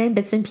I've been hearing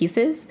bits and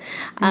pieces.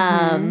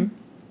 Mm-hmm.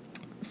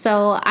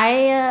 So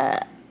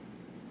I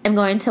am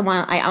going to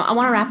I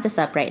want to wrap this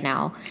up right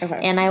now. Okay.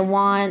 And I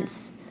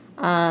want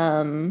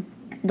the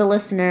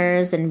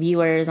listeners and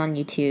viewers on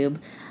YouTube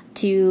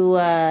to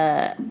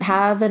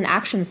have an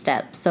action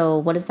step. So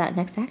what is that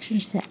next action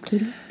step,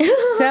 Katie?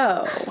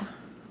 So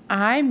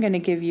I'm going to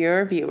give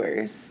your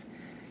viewers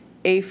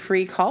a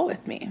free call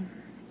with me.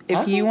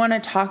 If you want to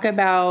talk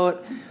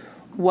about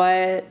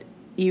what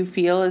you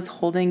feel is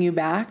holding you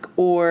back,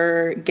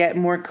 or get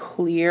more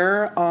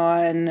clear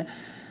on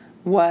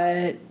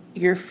what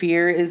your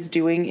fear is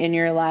doing in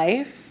your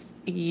life,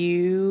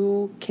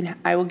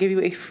 I will give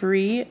you a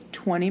free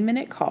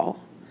 20-minute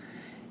call.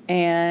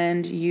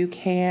 And you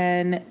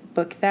can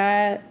book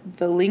that.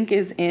 The link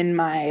is in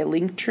my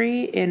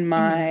Linktree in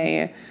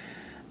my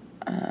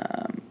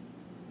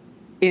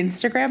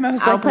Instagram. I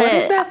was like, what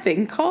is that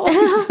thing called?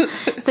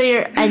 So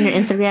your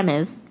Instagram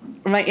is?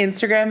 My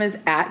Instagram is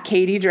at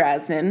Katie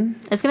Drasnin.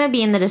 It's going to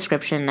be in the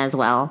description as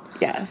well.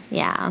 Yes.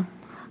 Yeah.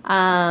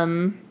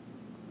 And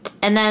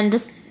then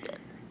just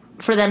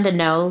for them to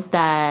know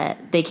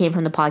that they came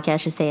from the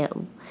podcast, just say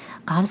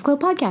Goddess Glow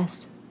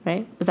Podcast,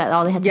 right? Is that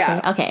all they had to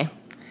say? Okay.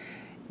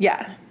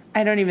 Yeah.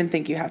 I don't even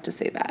think you have to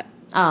say that.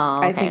 Oh,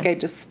 okay. I think I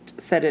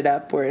just set it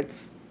up where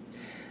it's,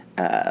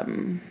 I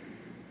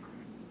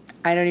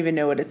don't even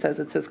know what it says.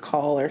 It says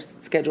call or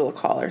schedule a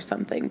call or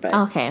something. But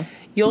okay.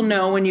 You'll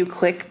know when you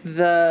click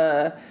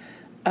the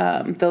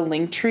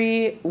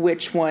Linktree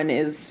which one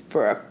is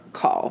for a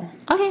call.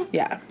 Okay.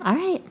 Yeah. All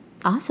right.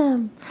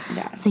 Awesome.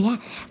 Yeah. So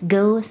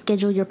go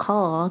schedule your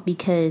call,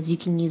 because you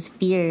can use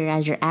fear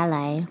as your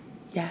ally.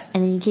 Yes.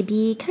 And then you can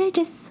be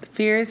courageous.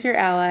 Fear is your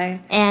ally.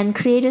 And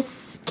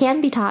courageous can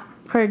be taught.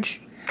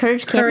 Courage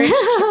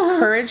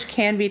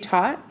can be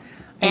taught.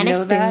 And I know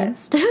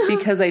experienced. That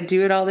because I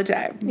do it all the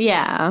time.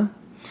 Yeah.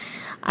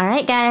 All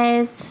right,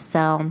 guys.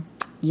 So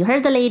you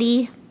heard the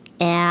lady.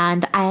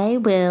 And I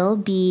will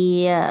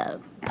be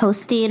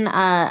posting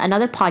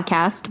another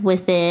podcast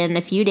within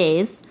a few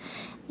days.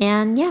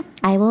 And yeah,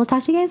 I will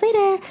talk to you guys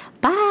later.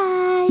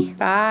 Bye.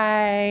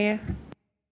 Bye.